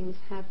things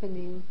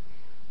happening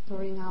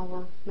during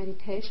our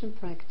meditation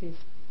practice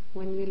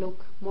when we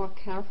look more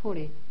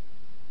carefully.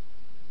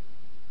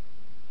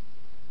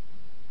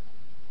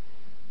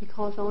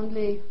 Because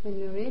only when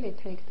we really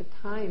take the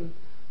time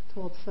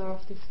to observe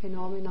this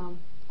phenomenon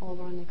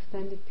over an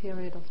extended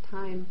period of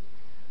time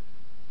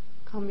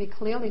can we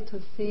clearly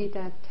to see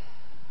that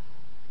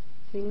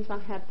things are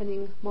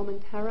happening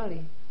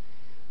momentarily.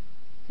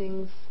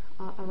 Things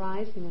are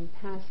arising and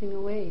passing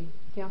away.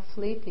 They are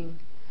fleeting.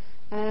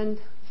 And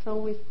so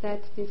with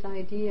that, this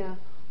idea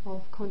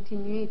of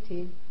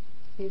continuity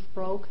is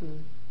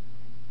broken.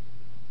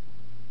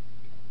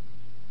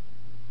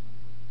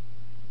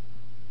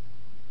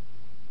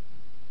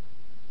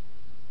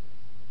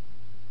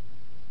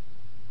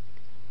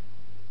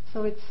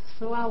 So it's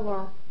through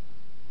our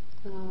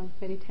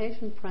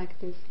meditation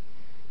practice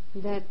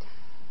that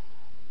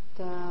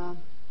the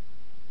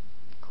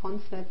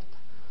concept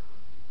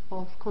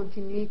of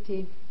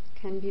continuity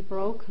can be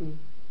broken,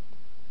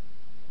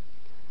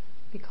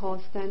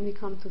 because then we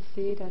come to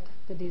see that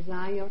the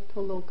desire to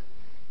look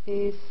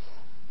is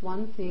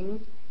one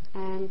thing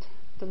and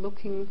the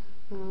looking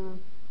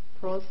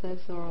process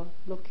or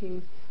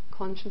looking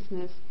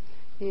consciousness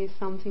is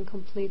something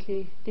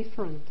completely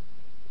different.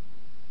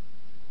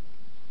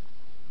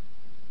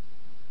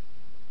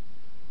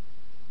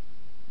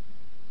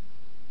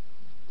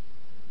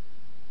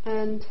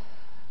 And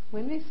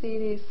when we see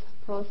these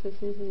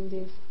processes in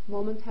this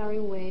momentary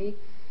way,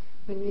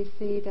 when we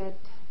see that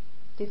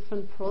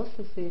different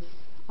processes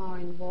are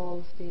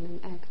involved in an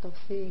act of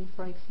seeing,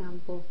 for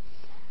example,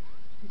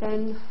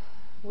 then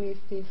with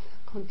this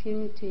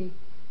continuity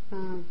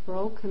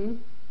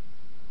broken,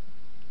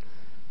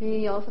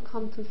 we also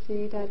come to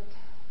see that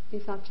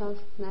these are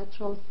just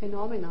natural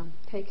phenomena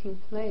taking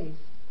place,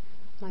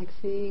 like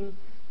seeing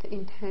the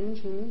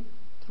intention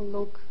to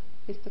look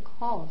is the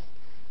cause,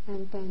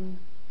 and then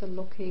the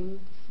looking,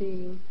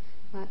 seeing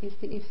is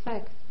the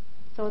effect.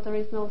 So there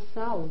is no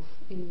self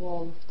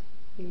involved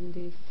in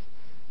this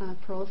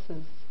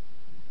process.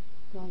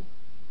 Well,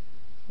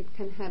 it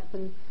can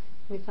happen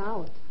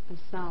without a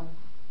self.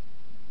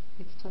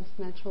 It's just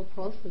natural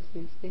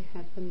processes. They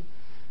happen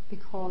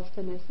because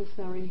the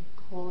necessary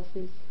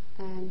causes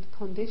and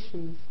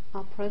conditions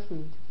are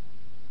present.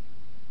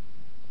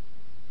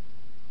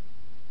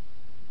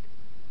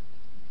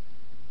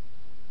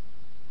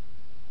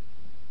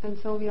 And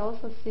so we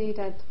also see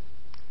that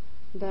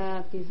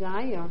the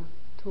desire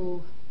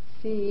to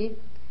see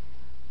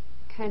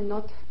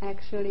cannot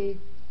actually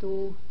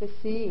do the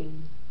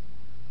seeing.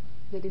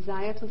 The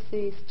desire to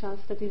see is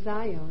just a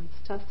desire,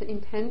 it's just the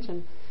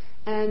intention.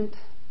 And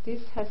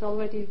this has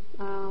already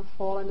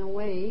fallen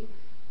away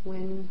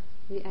when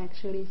we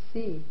actually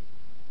see.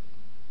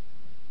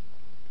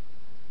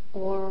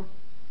 Or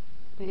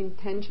the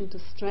intention to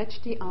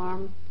stretch the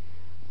arm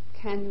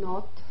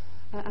cannot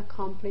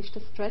accomplish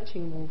the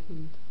stretching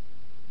movement.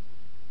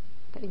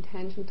 The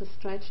intention to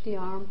stretch the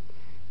arm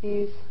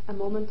is a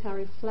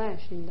momentary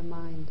flash in the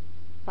mind,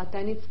 but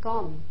then it's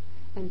gone,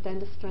 and then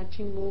the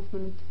stretching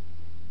movement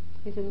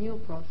is a new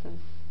process,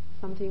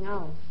 something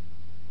else.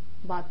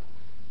 But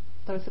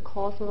there's a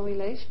causal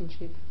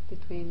relationship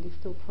between these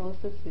two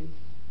processes,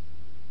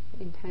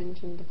 the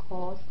intention, the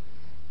cause,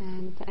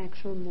 and the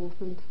actual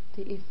movement,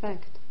 the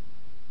effect.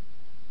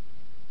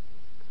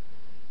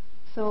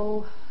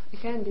 So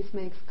again, this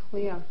makes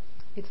clear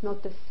it's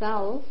not the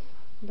self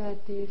that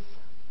is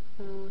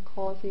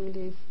causing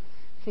these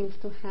things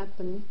to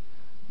happen,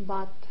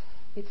 but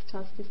it's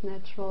just these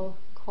natural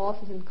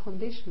causes and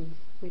conditions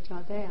which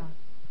are there.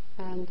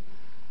 And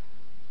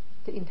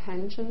the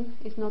intention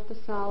is not the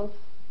self,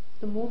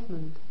 the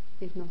movement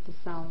is not the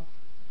self.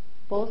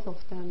 Both of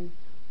them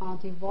are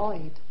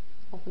devoid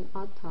of an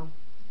atta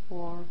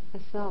or a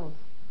self.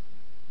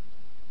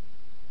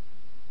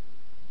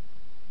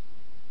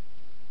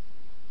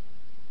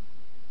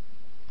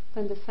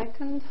 Then the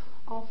second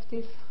of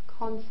these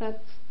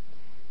concepts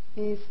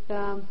is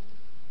the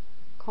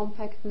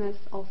compactness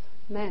of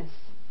mass.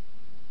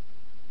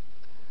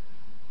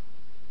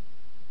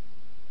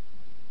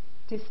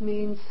 This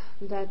means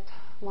that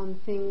one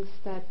thinks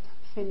that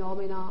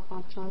phenomena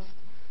are just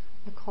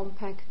a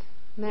compact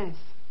mass.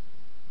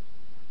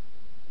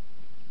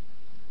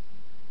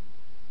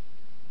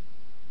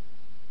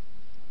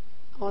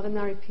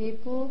 Ordinary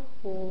people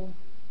who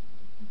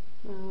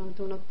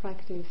do not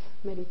practice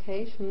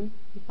meditation,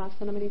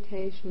 Vipassana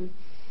meditation,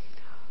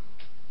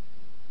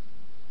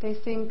 they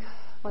think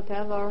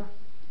whatever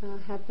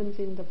happens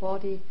in the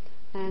body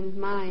and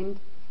mind,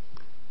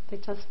 they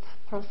just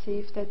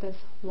perceive that as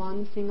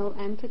one single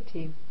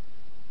entity.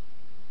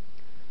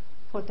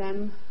 For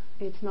them,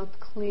 it's not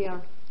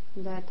clear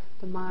that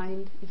the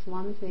mind is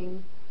one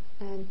thing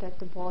and that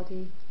the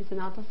body is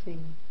another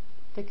thing.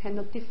 They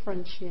cannot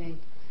differentiate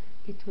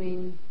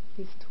between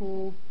these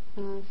two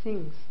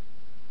things.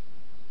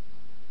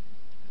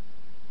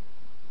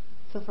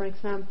 So, for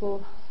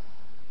example,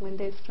 when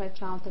they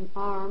stretch out an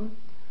arm,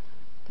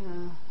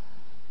 the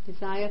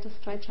desire to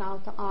stretch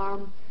out the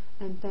arm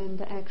and then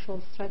the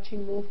actual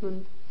stretching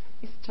movement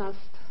is just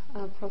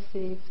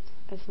perceived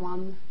as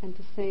one and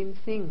the same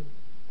thing.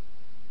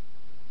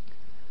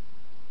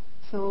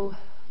 So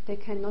they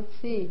cannot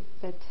see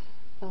that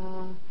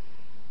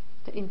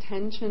the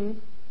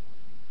intention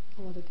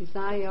or the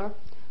desire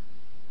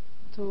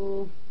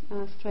to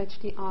stretch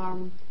the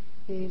arm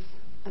is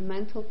a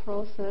mental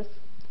process,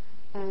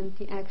 and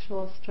the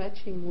actual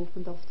stretching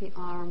movement of the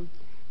arm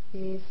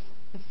is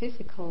a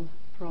physical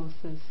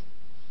process.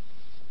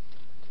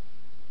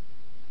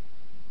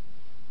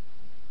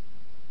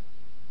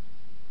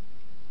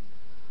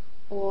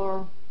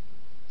 Or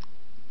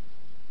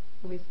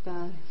with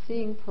the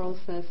seeing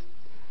process,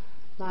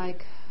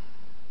 like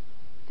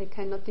they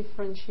cannot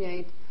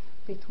differentiate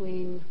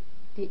between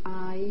the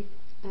eye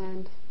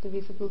and the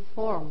visible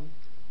form,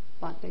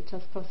 but they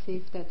just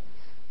perceive that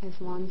as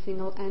one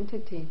single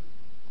entity.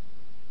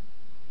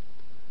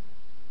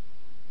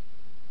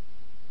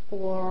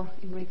 Or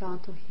in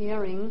regard to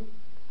hearing,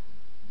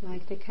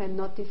 like they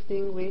cannot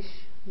distinguish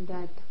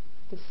that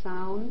the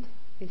sound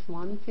is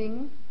one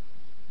thing,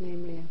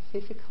 namely a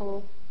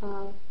physical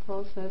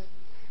process,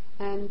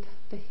 and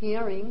the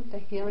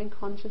hearing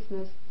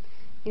consciousness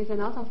is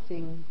another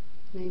thing,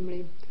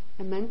 namely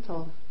a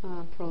mental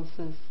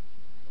process.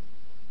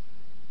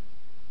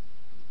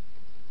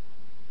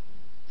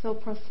 So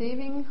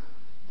perceiving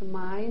the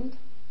mind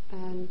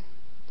and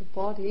the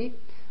body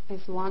as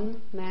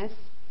one mass,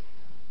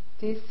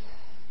 this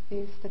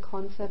is the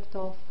concept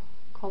of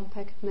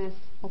compactness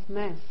of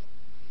mass.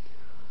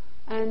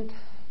 And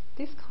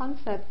this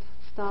concept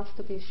starts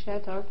to be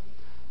shattered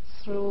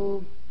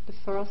through the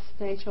first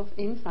stage of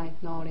insight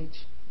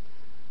knowledge,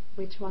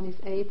 which one is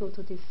able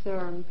to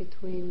discern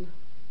between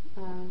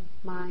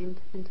mind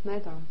and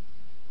matter.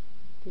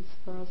 This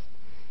first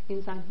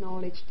insight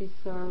knowledge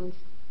discerns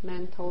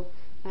mental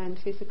and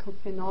physical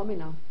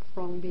phenomena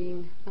from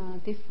being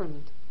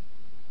different.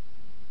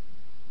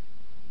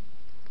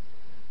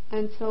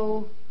 And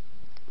so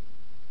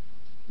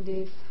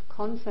this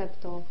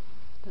concept of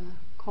the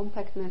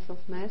compactness of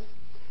mass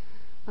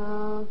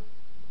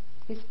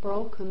is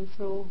broken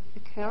through a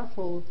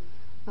careful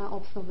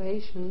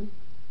observation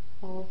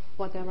of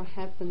whatever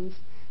happens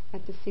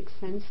at the 6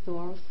 sense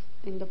doors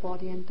in the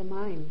body and the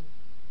mind.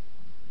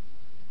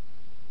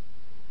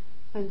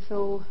 And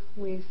so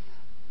with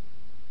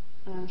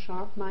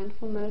sharp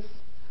mindfulness,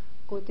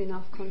 good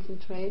enough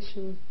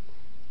concentration,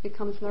 it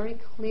becomes very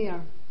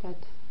clear that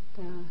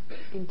the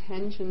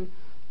intention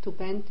to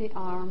bend the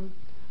arm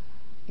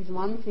is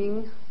one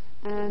thing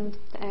and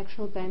the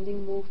actual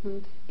bending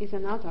movement is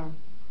another.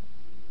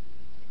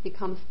 It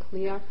becomes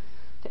clear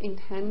the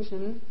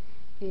intention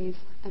is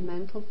a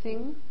mental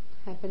thing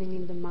happening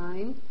in the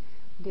mind,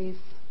 this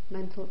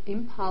mental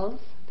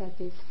impulse that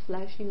is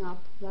flashing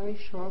up very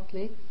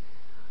shortly,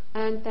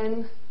 and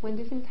then when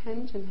this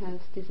intention has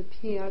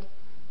disappeared,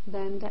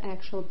 then the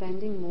actual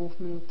bending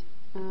movement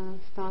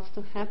starts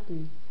to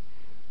happen.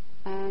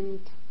 And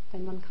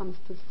then one comes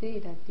to see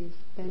that this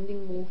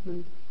bending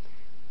movement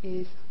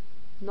is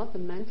not a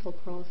mental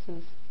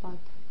process, but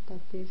that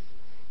this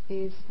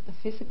is a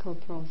physical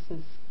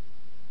process.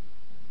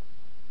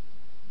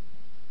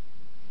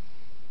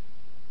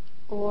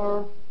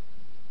 Or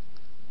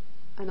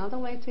another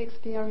way to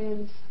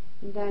experience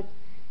that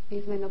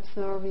is when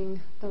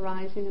observing the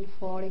rising and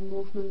falling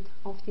movement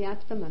of the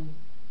abdomen.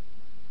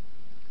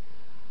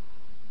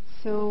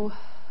 So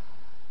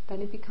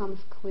then it becomes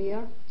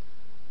clear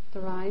the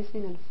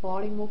rising and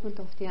falling movement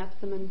of the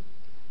abdomen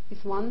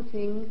is one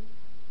thing,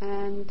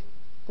 and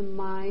the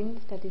mind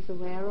that is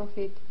aware of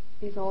it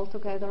is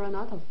altogether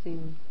another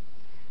thing.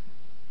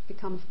 It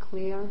becomes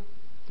clear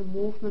the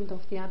movement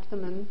of the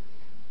abdomen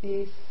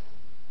is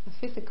a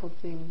physical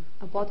thing,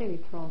 a bodily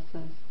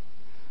process,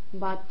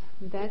 but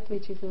that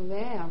which is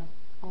aware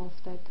of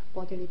that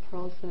bodily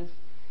process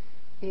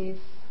is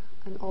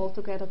an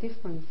altogether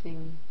different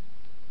thing,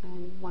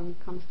 and one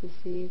comes to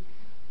see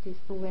this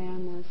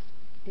awareness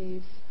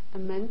is a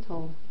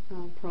mental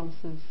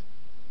process.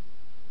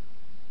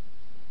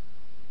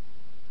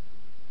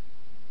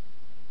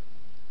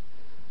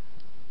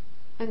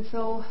 And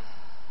so,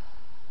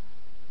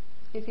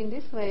 if in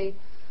this way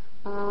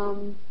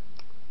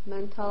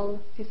mental,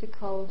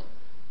 physical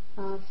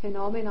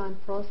phenomena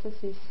and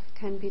processes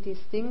can be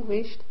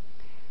distinguished,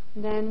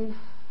 then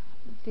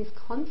this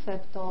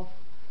concept of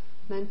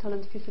mental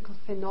and physical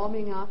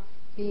phenomena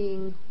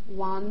being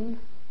one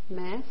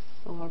mass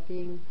or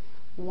being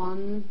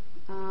one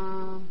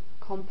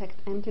compact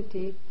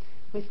entity,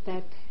 with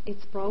that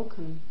it's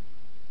broken.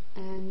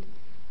 And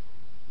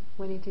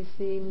when it is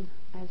seen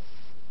as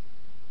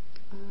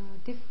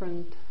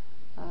different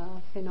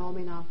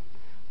phenomena,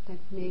 that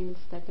means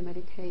that the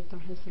meditator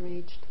has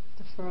reached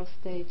the first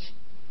stage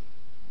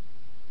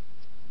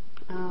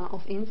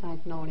of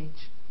insight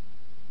knowledge.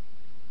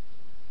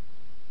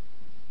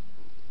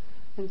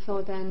 And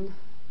so then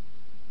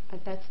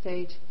at that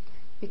stage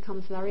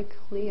becomes very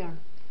clear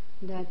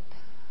that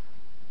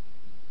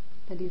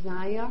the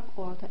desire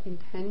or the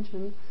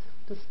intention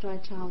to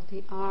stretch out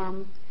the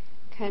arm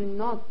is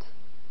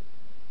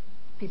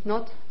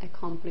not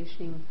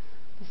accomplishing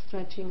the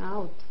stretching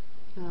out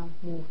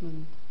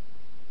movement.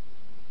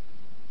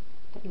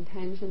 The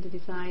intention, the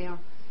desire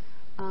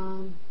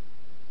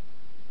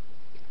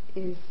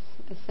is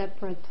a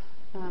separate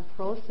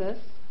process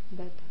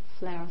that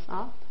flares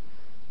up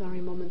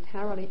very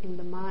momentarily in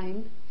the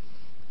mind,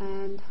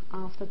 and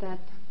after that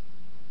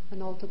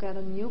an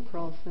altogether new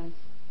process.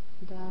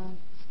 The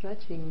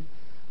stretching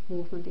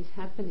movement is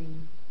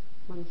happening.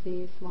 One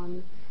sees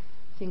one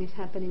thing is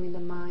happening in the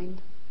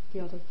mind, the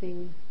other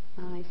thing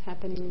is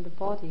happening in the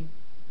body.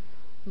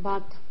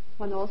 But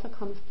one also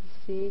comes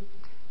to see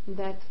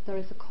that there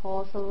is a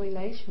causal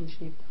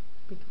relationship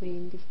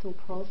between these two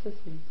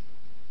processes,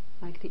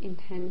 like the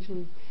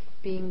intention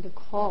being the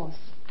cause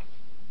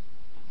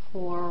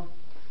for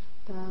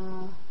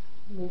the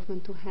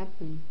movement to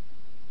happen.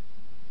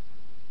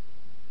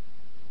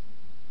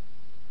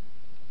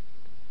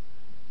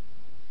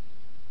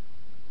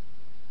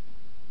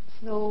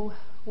 So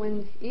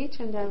when each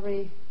and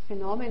every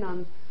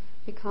phenomenon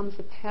becomes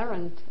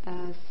apparent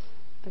as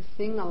a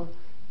single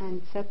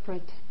and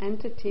separate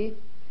entity,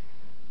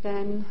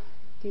 then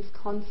this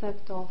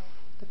concept of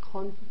the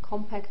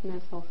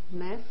compactness of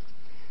mass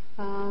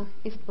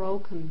is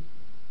broken.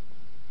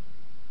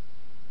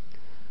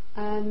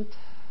 And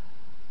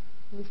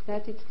with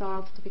that it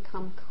starts to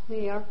become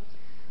clear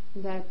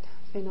that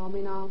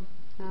phenomena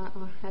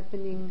are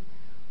happening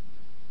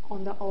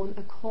on their own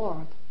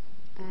accord,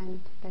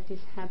 and that this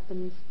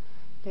happens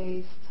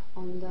based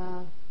on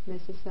the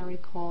necessary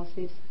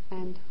causes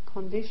and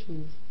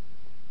conditions.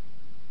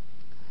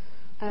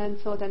 And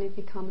so then it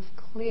becomes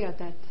clear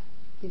that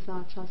these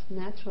are just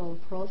natural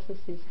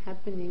processes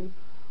happening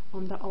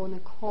on their own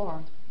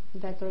accord,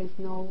 that there is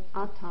no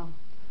atta,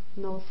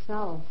 no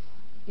self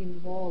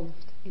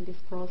involved in these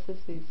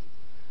processes.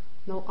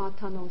 No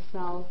atta, no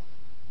self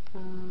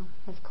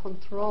has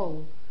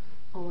control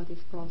over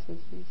these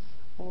processes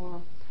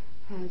or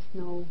has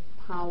no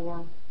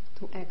power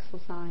to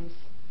exercise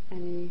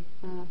any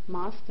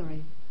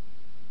mastery.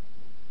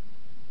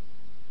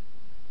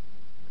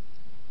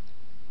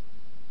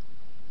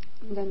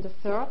 Then the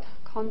third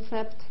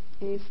concept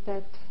is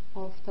that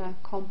of the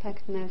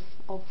compactness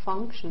of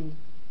function.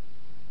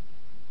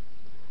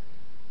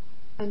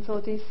 And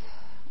so this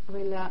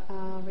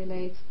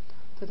relates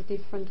to the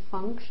different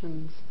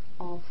functions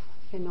of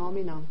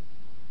phenomena.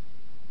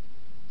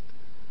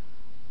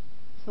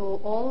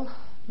 So all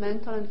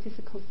mental and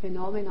physical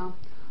phenomena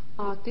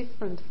are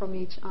different from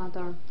each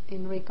other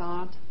in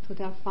regard to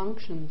their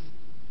functions.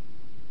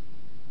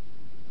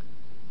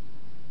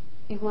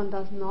 If one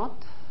does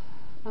not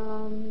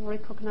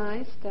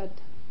recognize that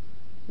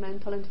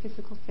mental and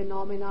physical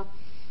phenomena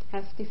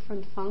have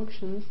different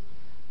functions,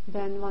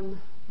 then one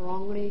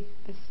wrongly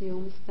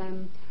assumes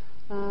them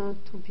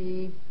to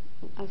be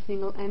a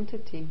single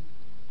entity.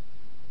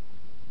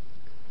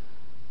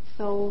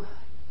 So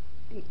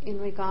in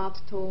regard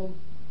to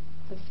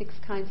the 6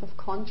 kinds of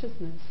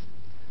consciousness,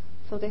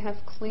 so they have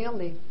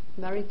clearly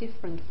very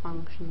different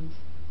functions.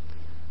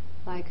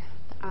 Like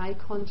the eye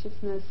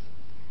consciousness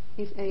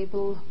is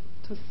able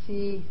to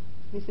see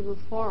visible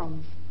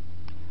forms.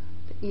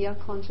 The ear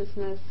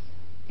consciousness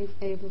is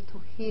able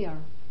to hear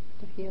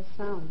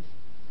sounds.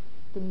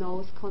 The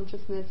nose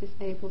consciousness is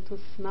able to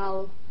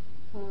smell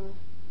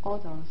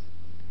odors.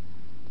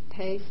 The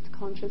taste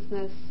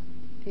consciousness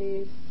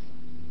is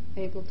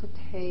able to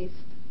taste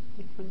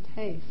different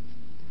tastes.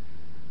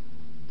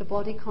 The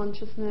body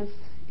consciousness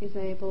is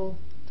able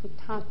to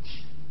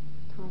touch,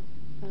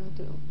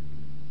 to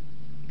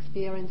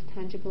experience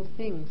tangible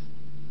things.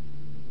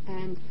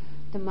 And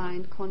the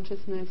mind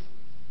consciousness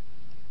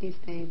is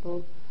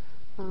able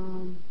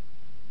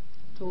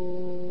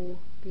to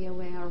be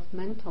aware of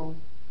mental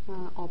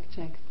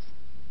objects.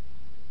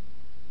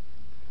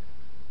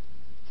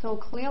 So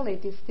clearly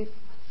these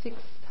 6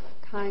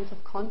 kinds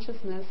of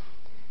consciousness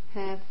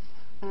have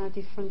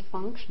different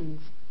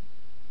functions.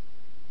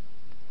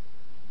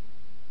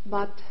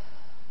 But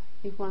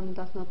if one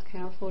does not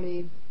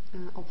carefully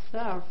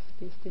observe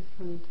these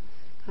different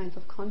kinds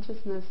of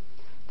consciousness,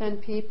 then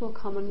people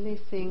commonly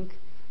think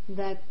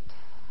that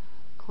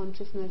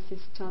consciousness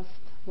is just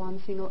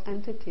one single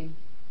entity.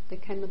 They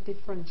cannot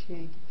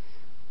differentiate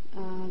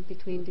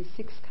between these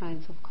 6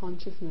 kinds of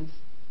consciousness.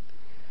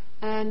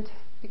 And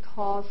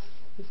because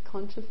this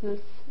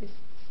consciousness is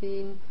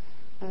seen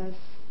as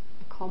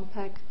a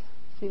compact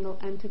single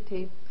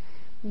entity,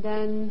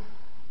 then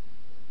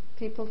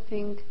people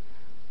think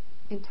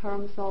in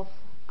terms of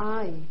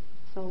I.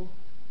 So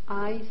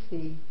I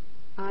see,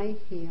 I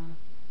hear,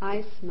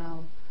 I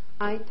smell,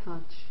 I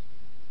touch.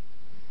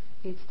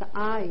 It's the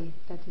I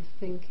that is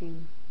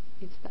thinking,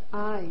 it's the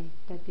I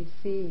that is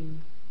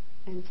seeing,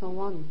 and so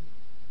on.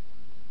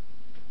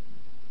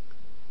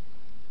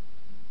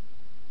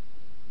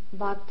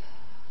 But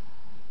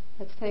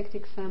let's take the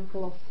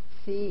example of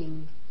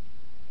seeing.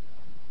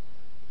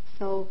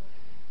 So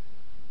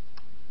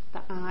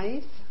the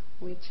eyes,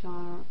 which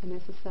are a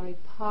necessary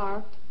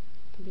part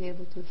to be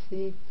able to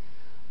see.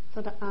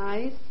 So the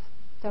eyes,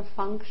 their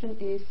function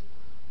is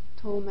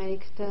to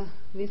make the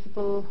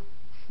visible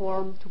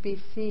form to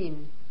be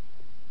seen.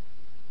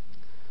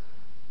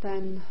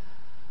 Then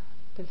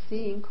the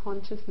seeing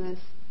consciousness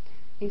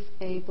is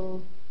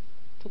able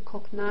to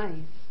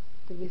cognize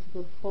the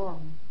visible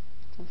form,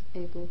 just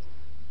able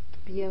to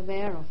be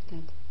aware of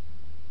that.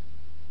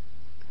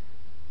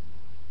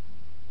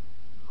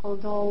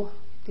 Although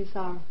these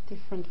are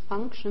different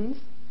functions,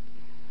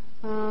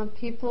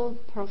 people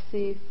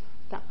perceive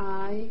the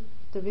eye,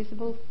 the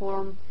visible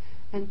form,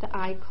 and the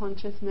eye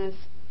consciousness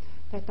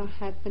that are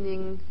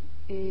happening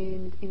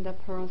in the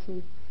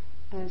person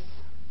as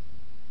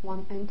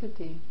one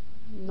entity,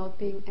 not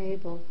being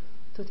able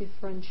to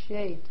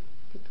differentiate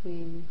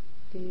between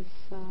these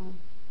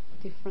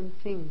different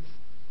things.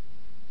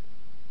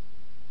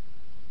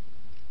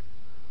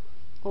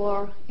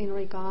 Or in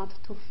regard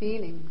to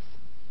feelings.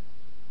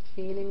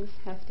 Feelings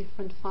have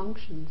different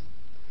functions.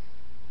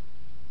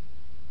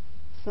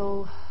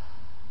 So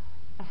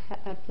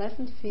a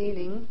pleasant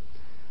feeling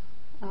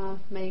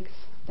makes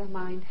the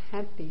mind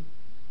happy.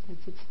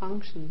 That's its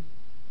function.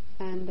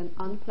 And an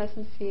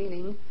unpleasant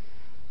feeling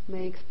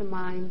makes the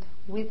mind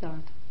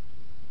withered.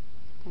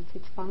 That's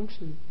its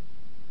function.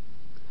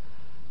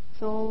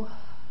 So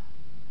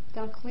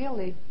there are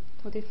clearly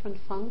 2 different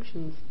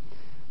functions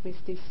with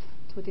these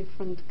 2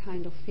 different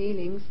kind of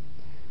feelings,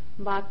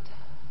 but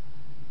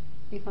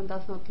if one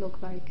does not look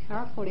very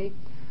carefully,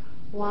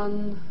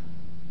 one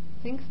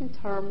thinks in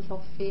terms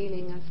of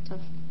feeling as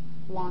just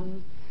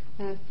one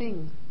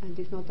thing and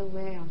is not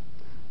aware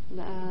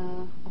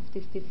of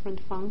these different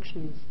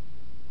functions.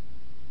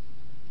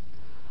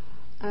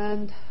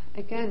 And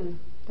again,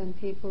 then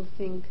people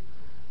think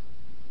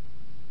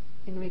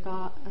in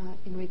regard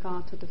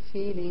to the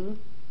feeling,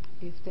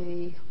 if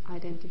they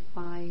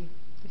identify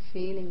the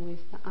feeling with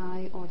the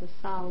I or the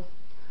self,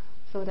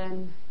 so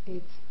then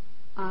it's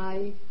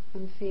I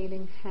am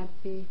feeling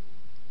happy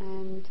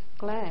and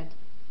glad,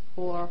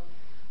 or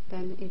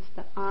then it's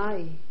the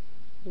I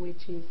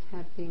which is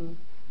having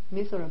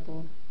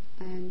miserable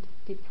and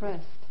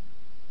depressed.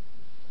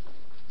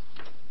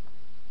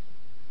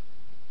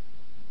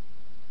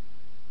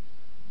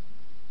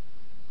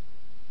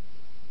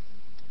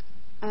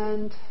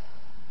 And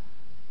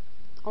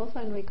also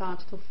in regard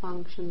to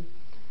function,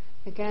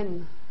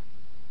 again,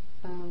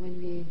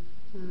 when we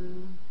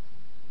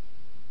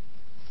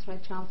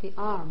stretch out the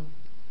arm,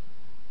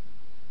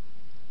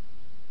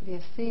 we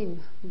have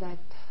seen that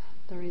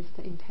there is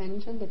the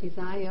intention, the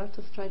desire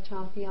to stretch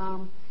out the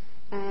arm,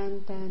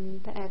 and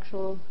then the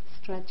actual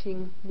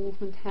stretching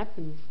movement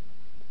happens.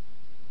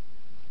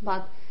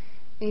 But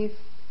if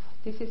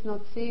this is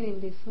not seen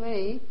in this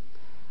way,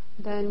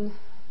 then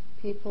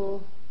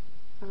people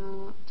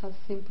just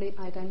simply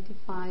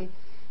identify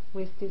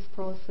with this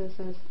process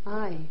as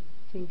I,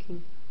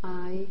 thinking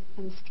I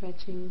am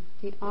stretching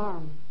the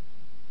arm,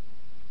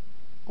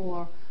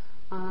 or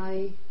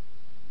I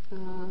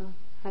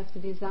have the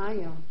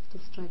desire to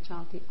stretch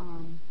out the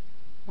arm,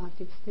 but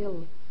it's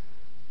still,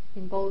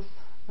 in both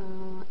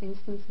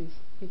instances,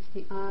 it's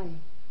the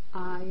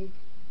I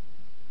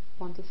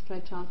want to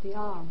stretch out the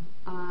arm,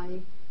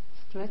 I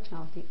stretch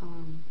out the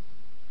arm.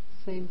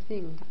 Same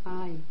thing, the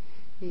I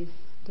is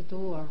the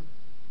door.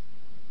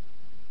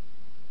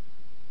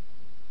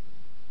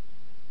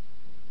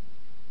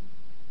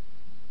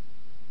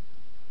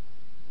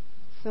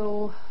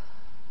 So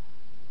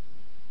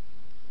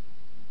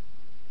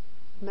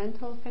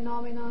mental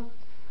phenomena,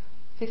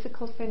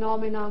 physical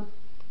phenomena,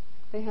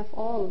 they have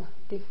all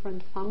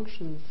different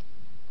functions.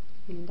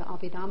 In the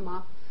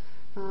Abhidhamma,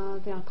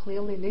 they are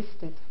clearly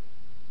listed.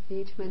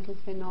 Each mental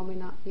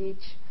phenomena,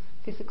 each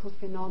physical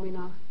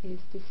phenomena is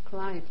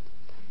described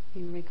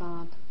in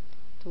regard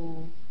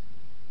to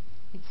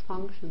its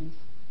functions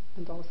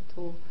and also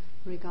to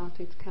regard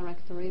to its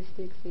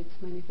characteristics, its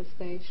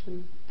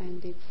manifestation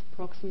and its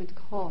proximate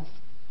cause.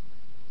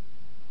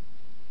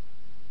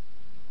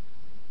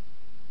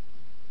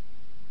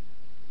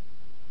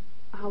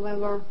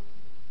 However,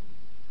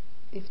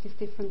 if these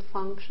different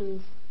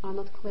functions are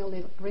not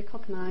clearly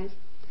recognized,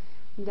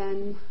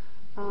 then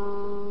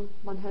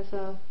one has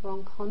a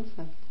wrong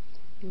concept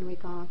in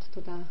regard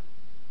to the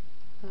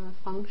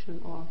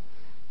function, or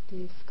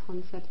this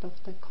concept of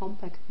the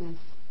compactness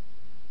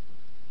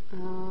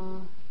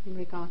in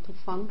regard to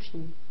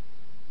function.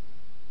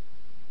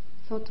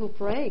 So to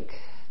break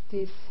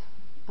this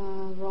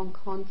wrong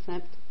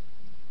concept,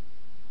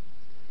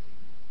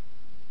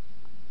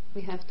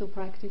 we have to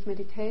practice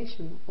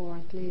meditation, or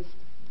at least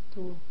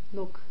to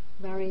look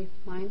very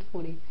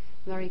mindfully,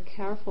 very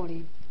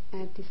carefully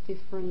at these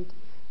different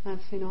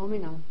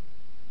phenomena.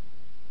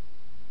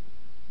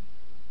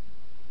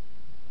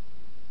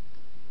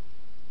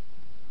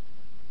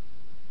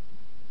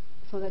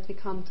 So that we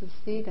come to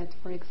see that,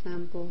 for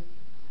example,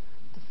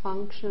 the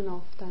function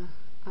of the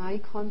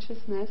eye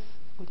consciousness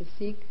or the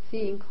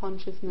seeing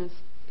consciousness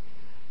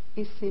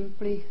is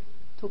simply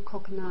to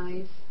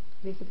cognize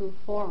visible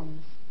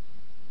forms.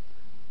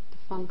 The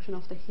function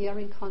of the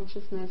hearing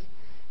consciousness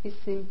is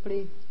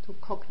simply to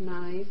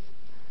cognize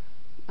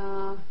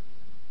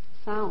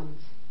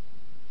sounds,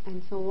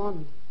 and so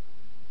on.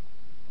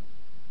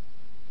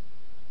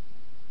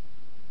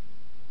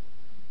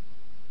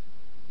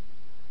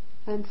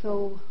 And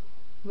so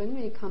when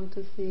we come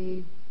to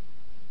see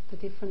the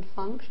different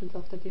functions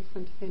of the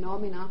different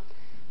phenomena,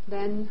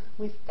 then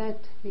with that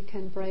we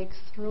can break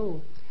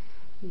through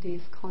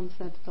this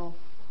concept of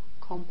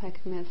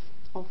compactness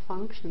of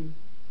function.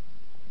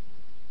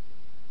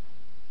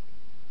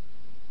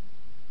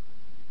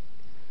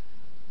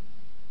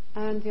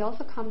 And we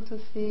also come to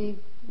see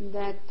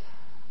that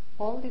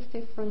all these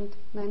different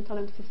mental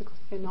and physical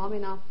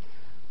phenomena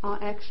are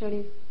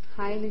actually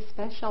highly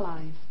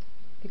specialized,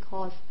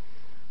 because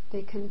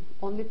they can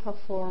only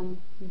perform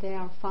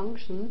their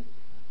function,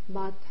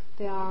 but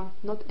they are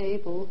not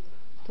able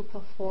to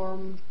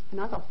perform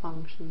another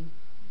function.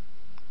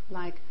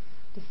 Like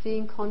the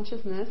seeing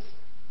consciousness,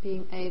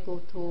 being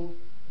able to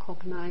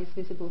cognize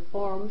visible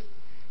forms,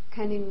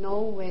 can in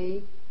no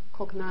way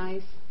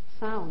cognize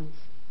sounds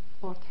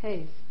or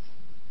tastes.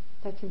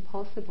 That's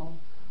impossible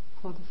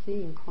for the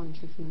seeing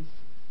consciousness.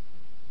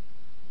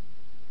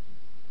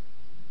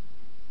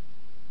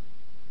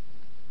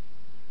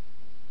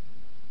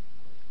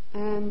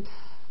 And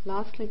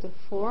lastly, the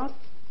fourth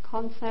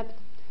concept,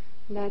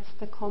 that's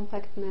the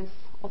compactness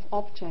of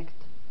object.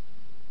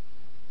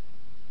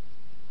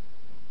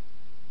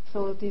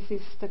 So this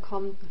is the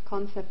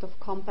concept of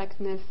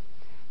compactness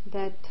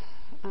that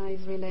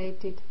is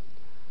related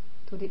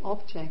to the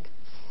objects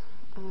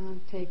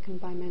taken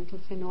by mental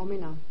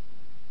phenomena.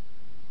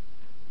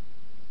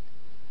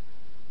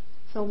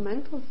 So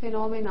mental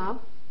phenomena,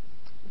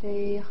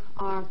 they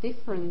are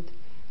different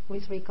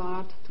with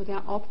regard to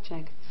their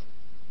objects.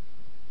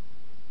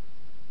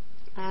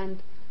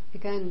 And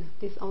again,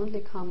 this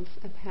only comes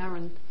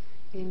apparent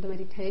in the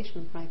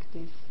meditation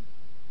practice.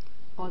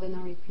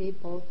 Ordinary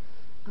people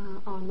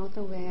are not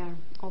aware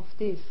of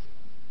this.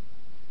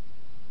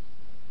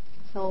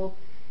 So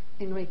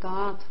in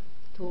regard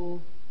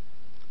to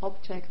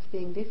objects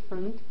being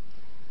different,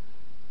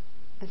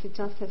 as we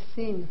just have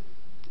seen,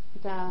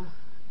 the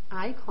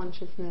eye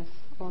consciousness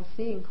or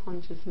seeing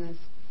consciousness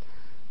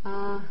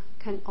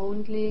can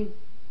only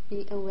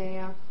be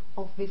aware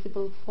of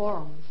visible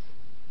forms.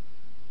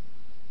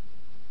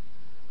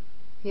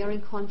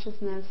 Hearing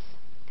consciousness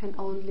can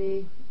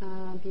only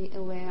be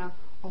aware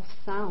of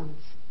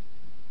sounds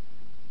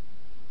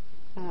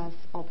as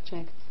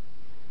objects.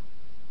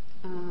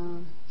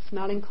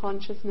 Smelling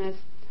consciousness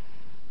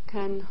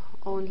can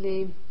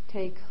only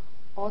take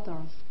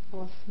odors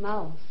or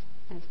smells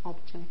as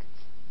objects.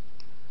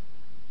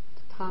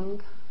 The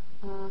tongue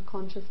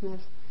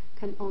consciousness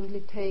can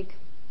only take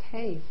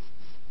tastes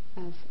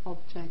as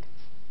objects.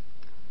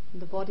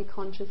 The body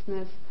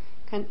consciousness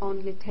can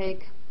only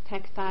take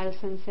tactile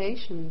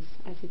sensations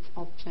as its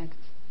objects.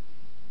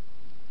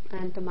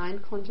 And the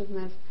mind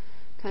consciousness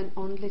can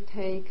only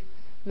take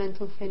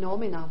mental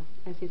phenomena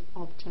as its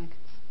objects.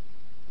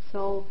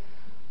 So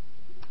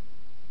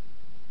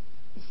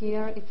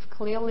here it's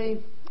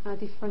clearly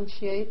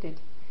differentiated.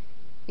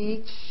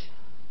 Each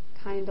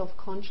kind of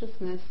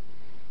consciousness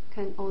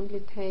can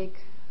only take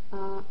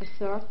a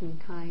certain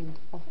kind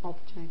of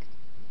object.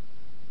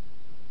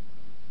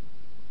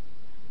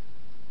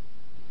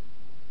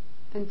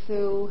 And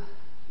so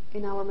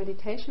in our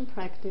meditation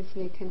practice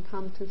we can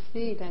come to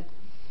see that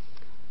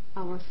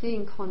our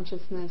seeing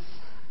consciousness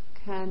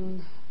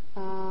can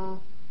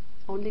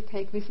only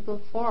take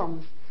visible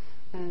forms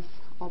as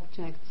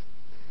objects,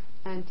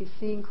 and the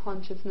seeing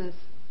consciousness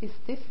is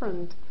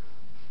different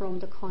from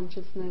the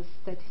consciousness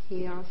that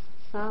hears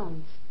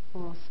sounds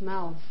or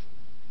smells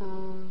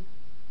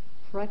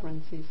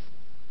fragrances.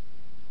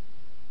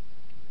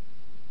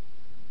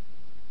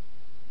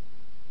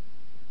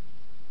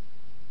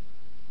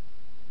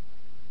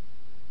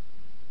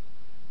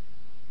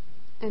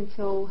 And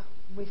so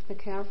with the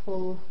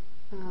careful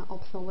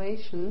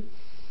observation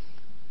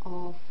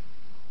of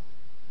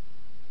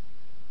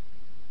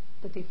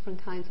the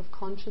different kinds of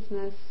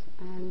consciousness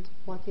and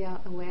what we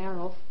are aware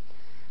of,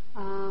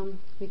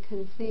 we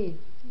can see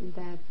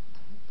that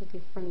the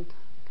different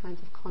kinds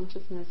of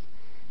consciousness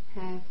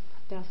have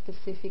their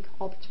specific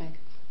objects.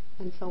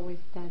 And so with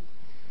that,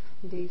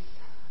 this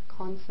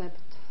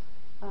concept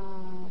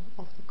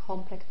of the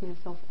complexness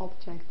of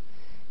objects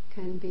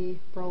can be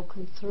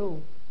broken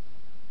through.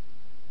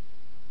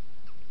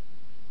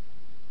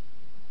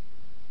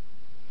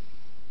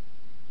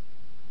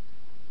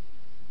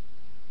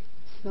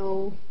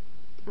 So,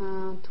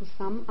 to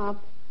sum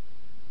up,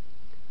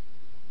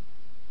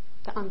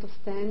 the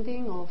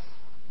understanding of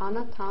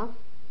anatta,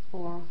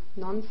 or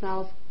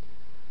non-self,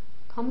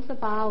 comes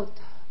about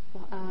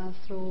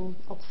through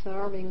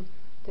observing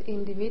the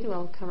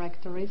individual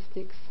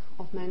characteristics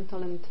of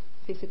mental and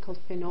physical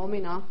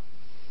phenomena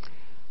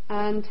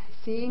and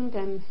seeing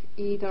them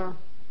either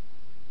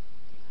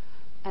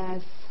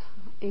as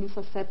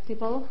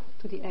insusceptible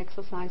to the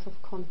exercise of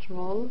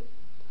control,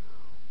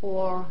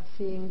 or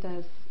seeing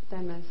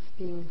them as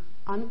being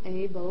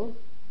unable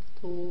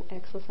to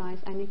exercise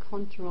any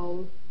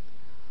control,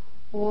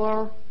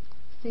 or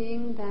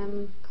seeing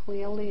them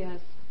clearly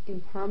as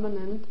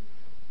impermanent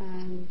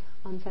and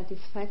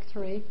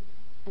unsatisfactory,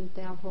 and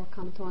therefore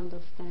come to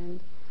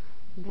understand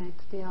that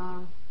they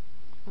are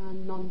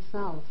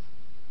non-self.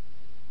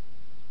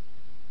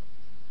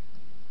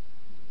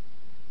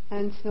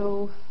 And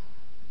so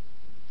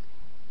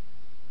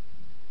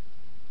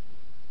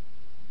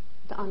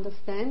the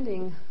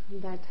understanding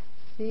that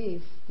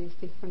sees these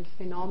different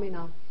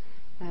phenomena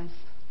as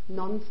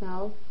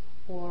non-self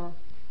or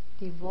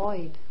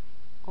devoid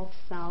of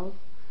self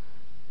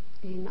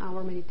in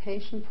our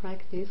meditation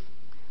practice,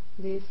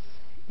 this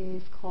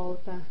is called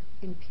the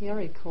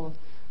empirical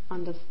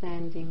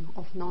understanding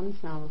of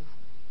non-self.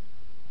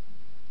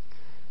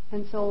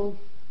 And so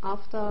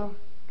after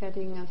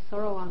getting a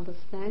thorough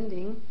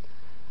understanding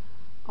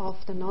of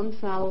the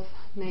non-self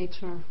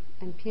nature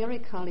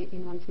empirically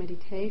in one's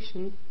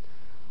meditation,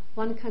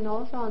 one can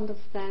also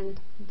understand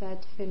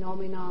that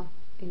phenomena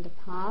in the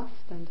past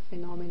and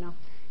phenomena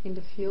in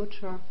the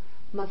future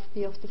must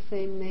be of the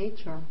same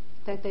nature,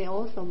 that they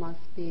also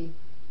must be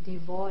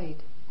devoid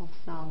of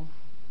self,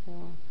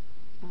 or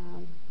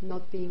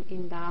not being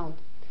endowed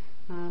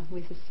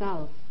with a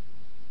self.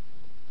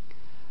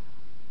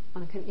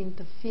 One can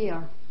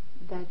interfere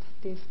that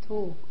these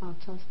two are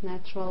just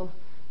natural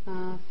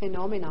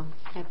phenomena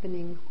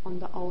happening on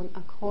their own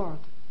accord.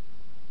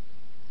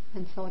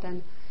 And so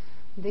then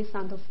this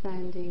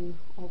understanding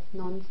of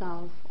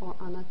non-self or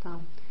anatta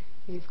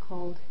is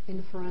called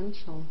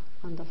inferential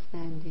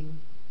understanding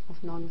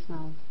of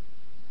non-self.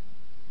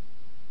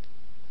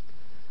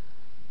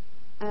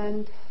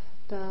 And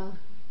the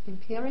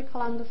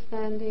empirical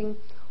understanding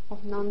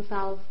of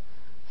non-self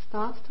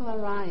starts to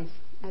arise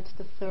at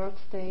the third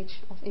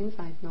stage of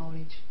insight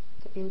knowledge,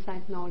 the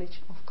insight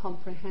knowledge of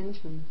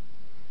comprehension,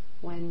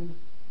 when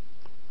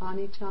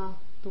anicca,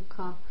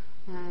 dukkha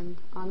and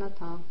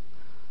anatta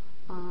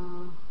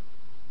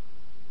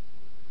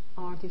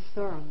are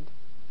discerned.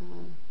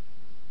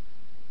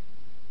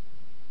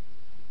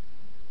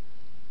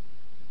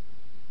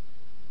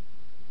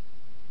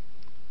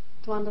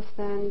 To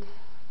understand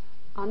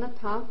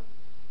anatta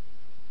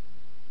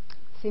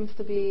seems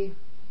to be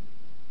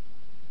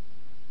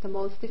the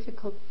most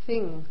difficult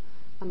thing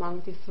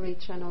among the three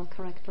general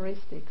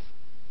characteristics.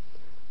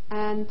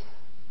 And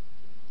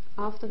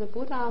after the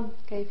Buddha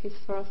gave his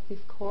first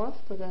discourse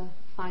to the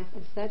 5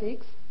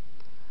 ascetics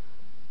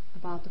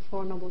about the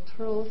Four Noble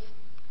Truths,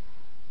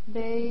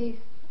 they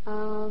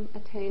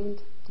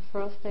attained the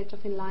first stage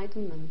of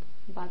enlightenment,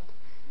 but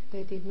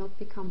they did not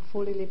become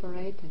fully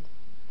liberated.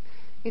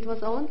 It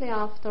was only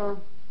after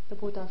the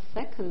Buddha's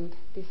second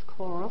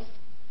discourse,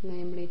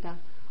 namely the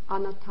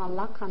Anatta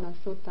Lakkhana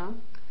Sutta,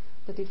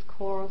 the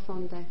discourse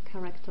on the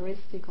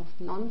characteristic of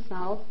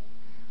non-self,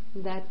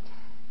 that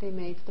they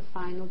made the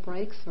final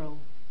breakthrough.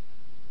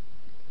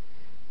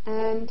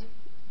 And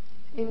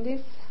in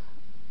this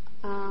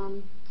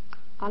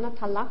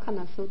Anatta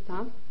Lakkhana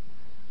Sutta,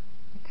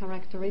 the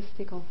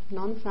characteristic of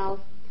non-self,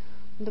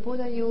 the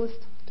Buddha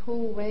used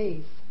two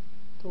ways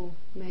to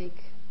make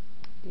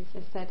these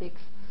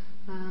ascetics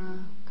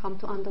come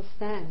to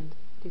understand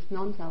this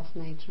non-self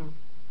nature.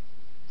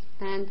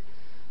 And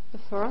the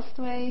first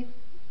way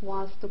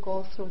was to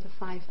go through the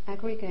 5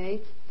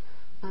 aggregates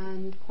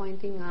and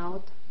pointing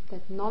out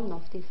that none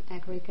of these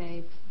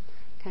aggregates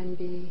can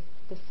be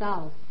the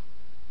self,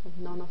 that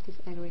none of these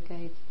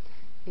aggregates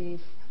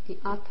is the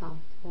atta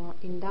or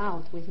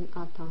endowed with an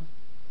atta.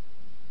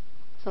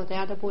 So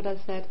there the Buddha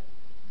said,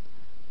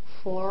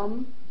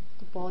 form,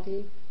 the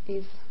body,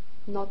 is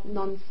not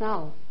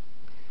non-self.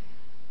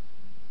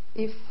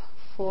 If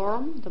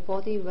form, the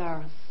body,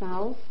 were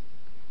self,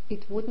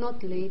 it would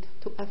not lead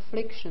to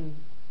affliction.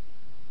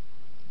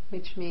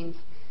 Which means,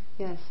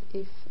 yes,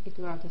 if it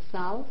were the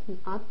self, an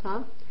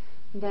atta,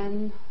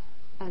 then,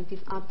 and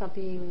this atta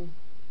being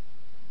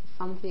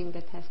something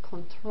that has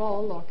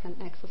control or can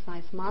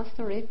exercise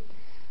mastery,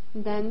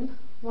 then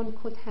one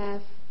could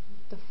have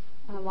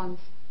one's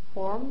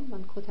form,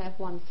 one could have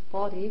one's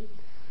body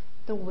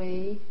the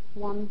way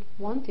one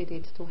wanted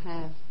it to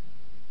have.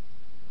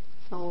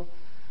 So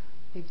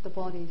if the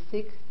body is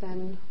sick,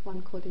 then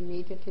one could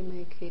immediately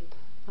make it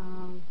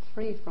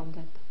free from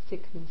that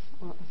sickness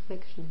or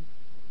affliction.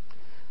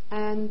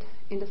 And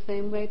in the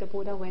same way, the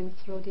Buddha went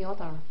through the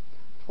other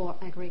 4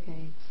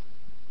 aggregates,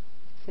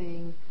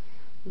 saying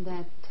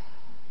that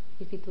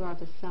if it were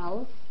the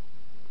self,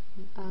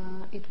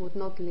 it would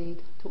not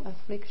lead to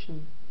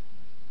affliction.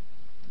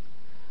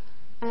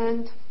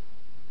 And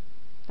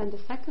then the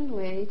second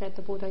way that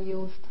the Buddha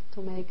used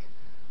to make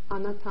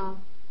anatta,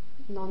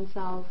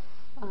 non-self,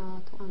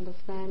 to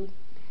understand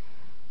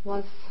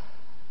was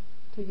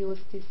to use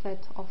this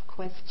set of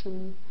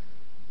questions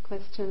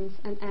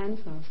and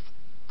answers.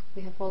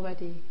 We have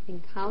already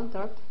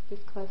encountered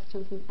these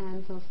questions and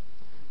answers,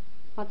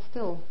 but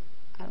still,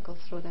 I'll go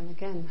through them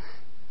again.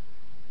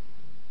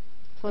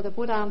 So the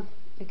Buddha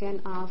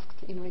again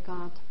asked in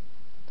regard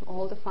to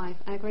all the 5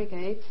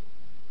 aggregates,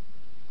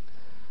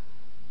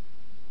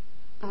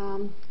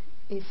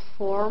 is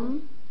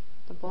form,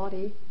 the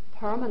body,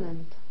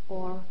 permanent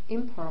or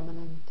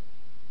impermanent?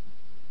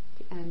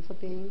 The answer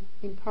being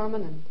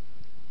impermanent.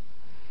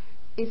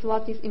 Is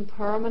what is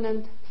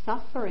impermanent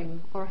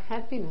suffering or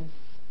happiness?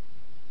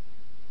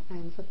 The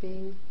answer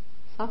being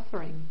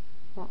suffering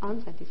or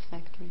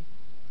unsatisfactory.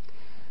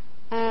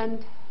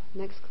 And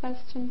next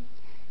question,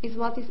 is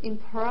what is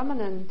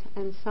impermanent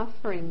and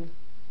suffering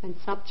and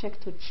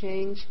subject to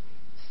change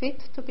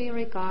fit to be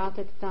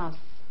regarded thus?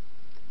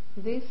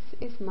 This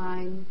is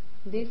mine,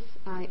 this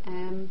I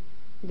am,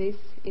 this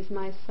is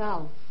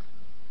myself.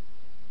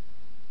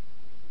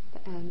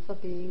 The answer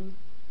being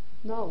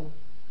no.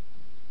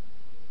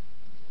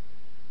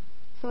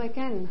 So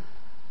again,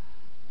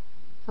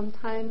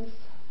 sometimes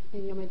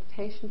in your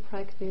meditation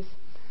practice,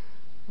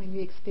 when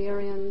you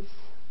experience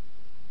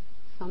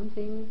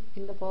something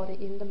in the body,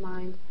 in the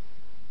mind,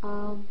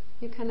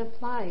 you can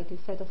apply this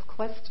set of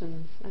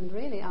questions and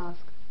really ask,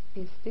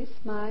 is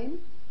this mine?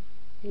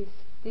 Is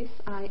this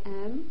I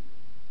am?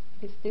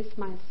 Is this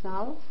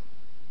myself?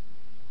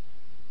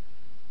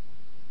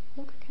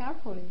 Look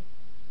carefully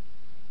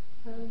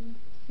and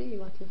see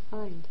what you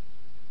find.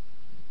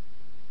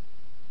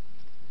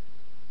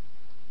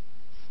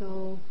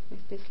 So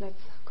with this,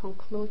 let's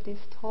conclude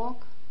this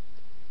talk.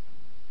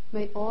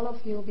 May all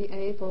of you be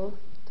able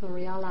to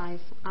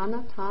realize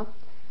anatta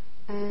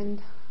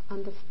and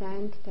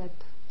understand that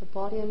the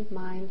body and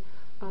mind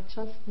are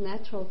just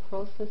natural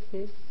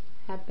processes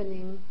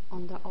happening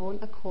on their own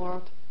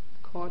accord,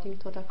 according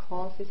to the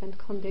causes and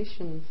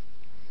conditions.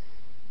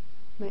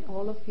 May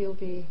all of you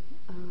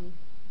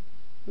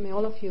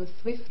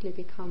swiftly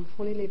become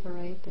fully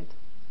liberated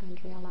and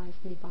realize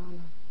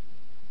Nibbana.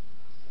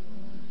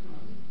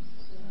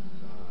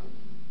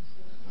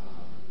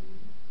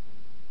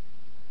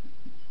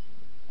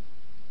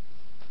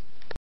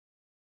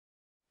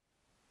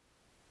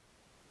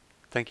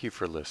 Thank you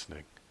for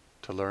listening.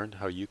 To learn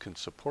how you can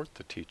support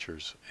the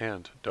teachers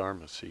and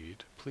Dharma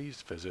Seed,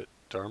 please visit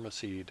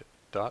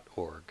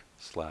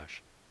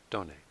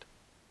dharmaseed.org/donate.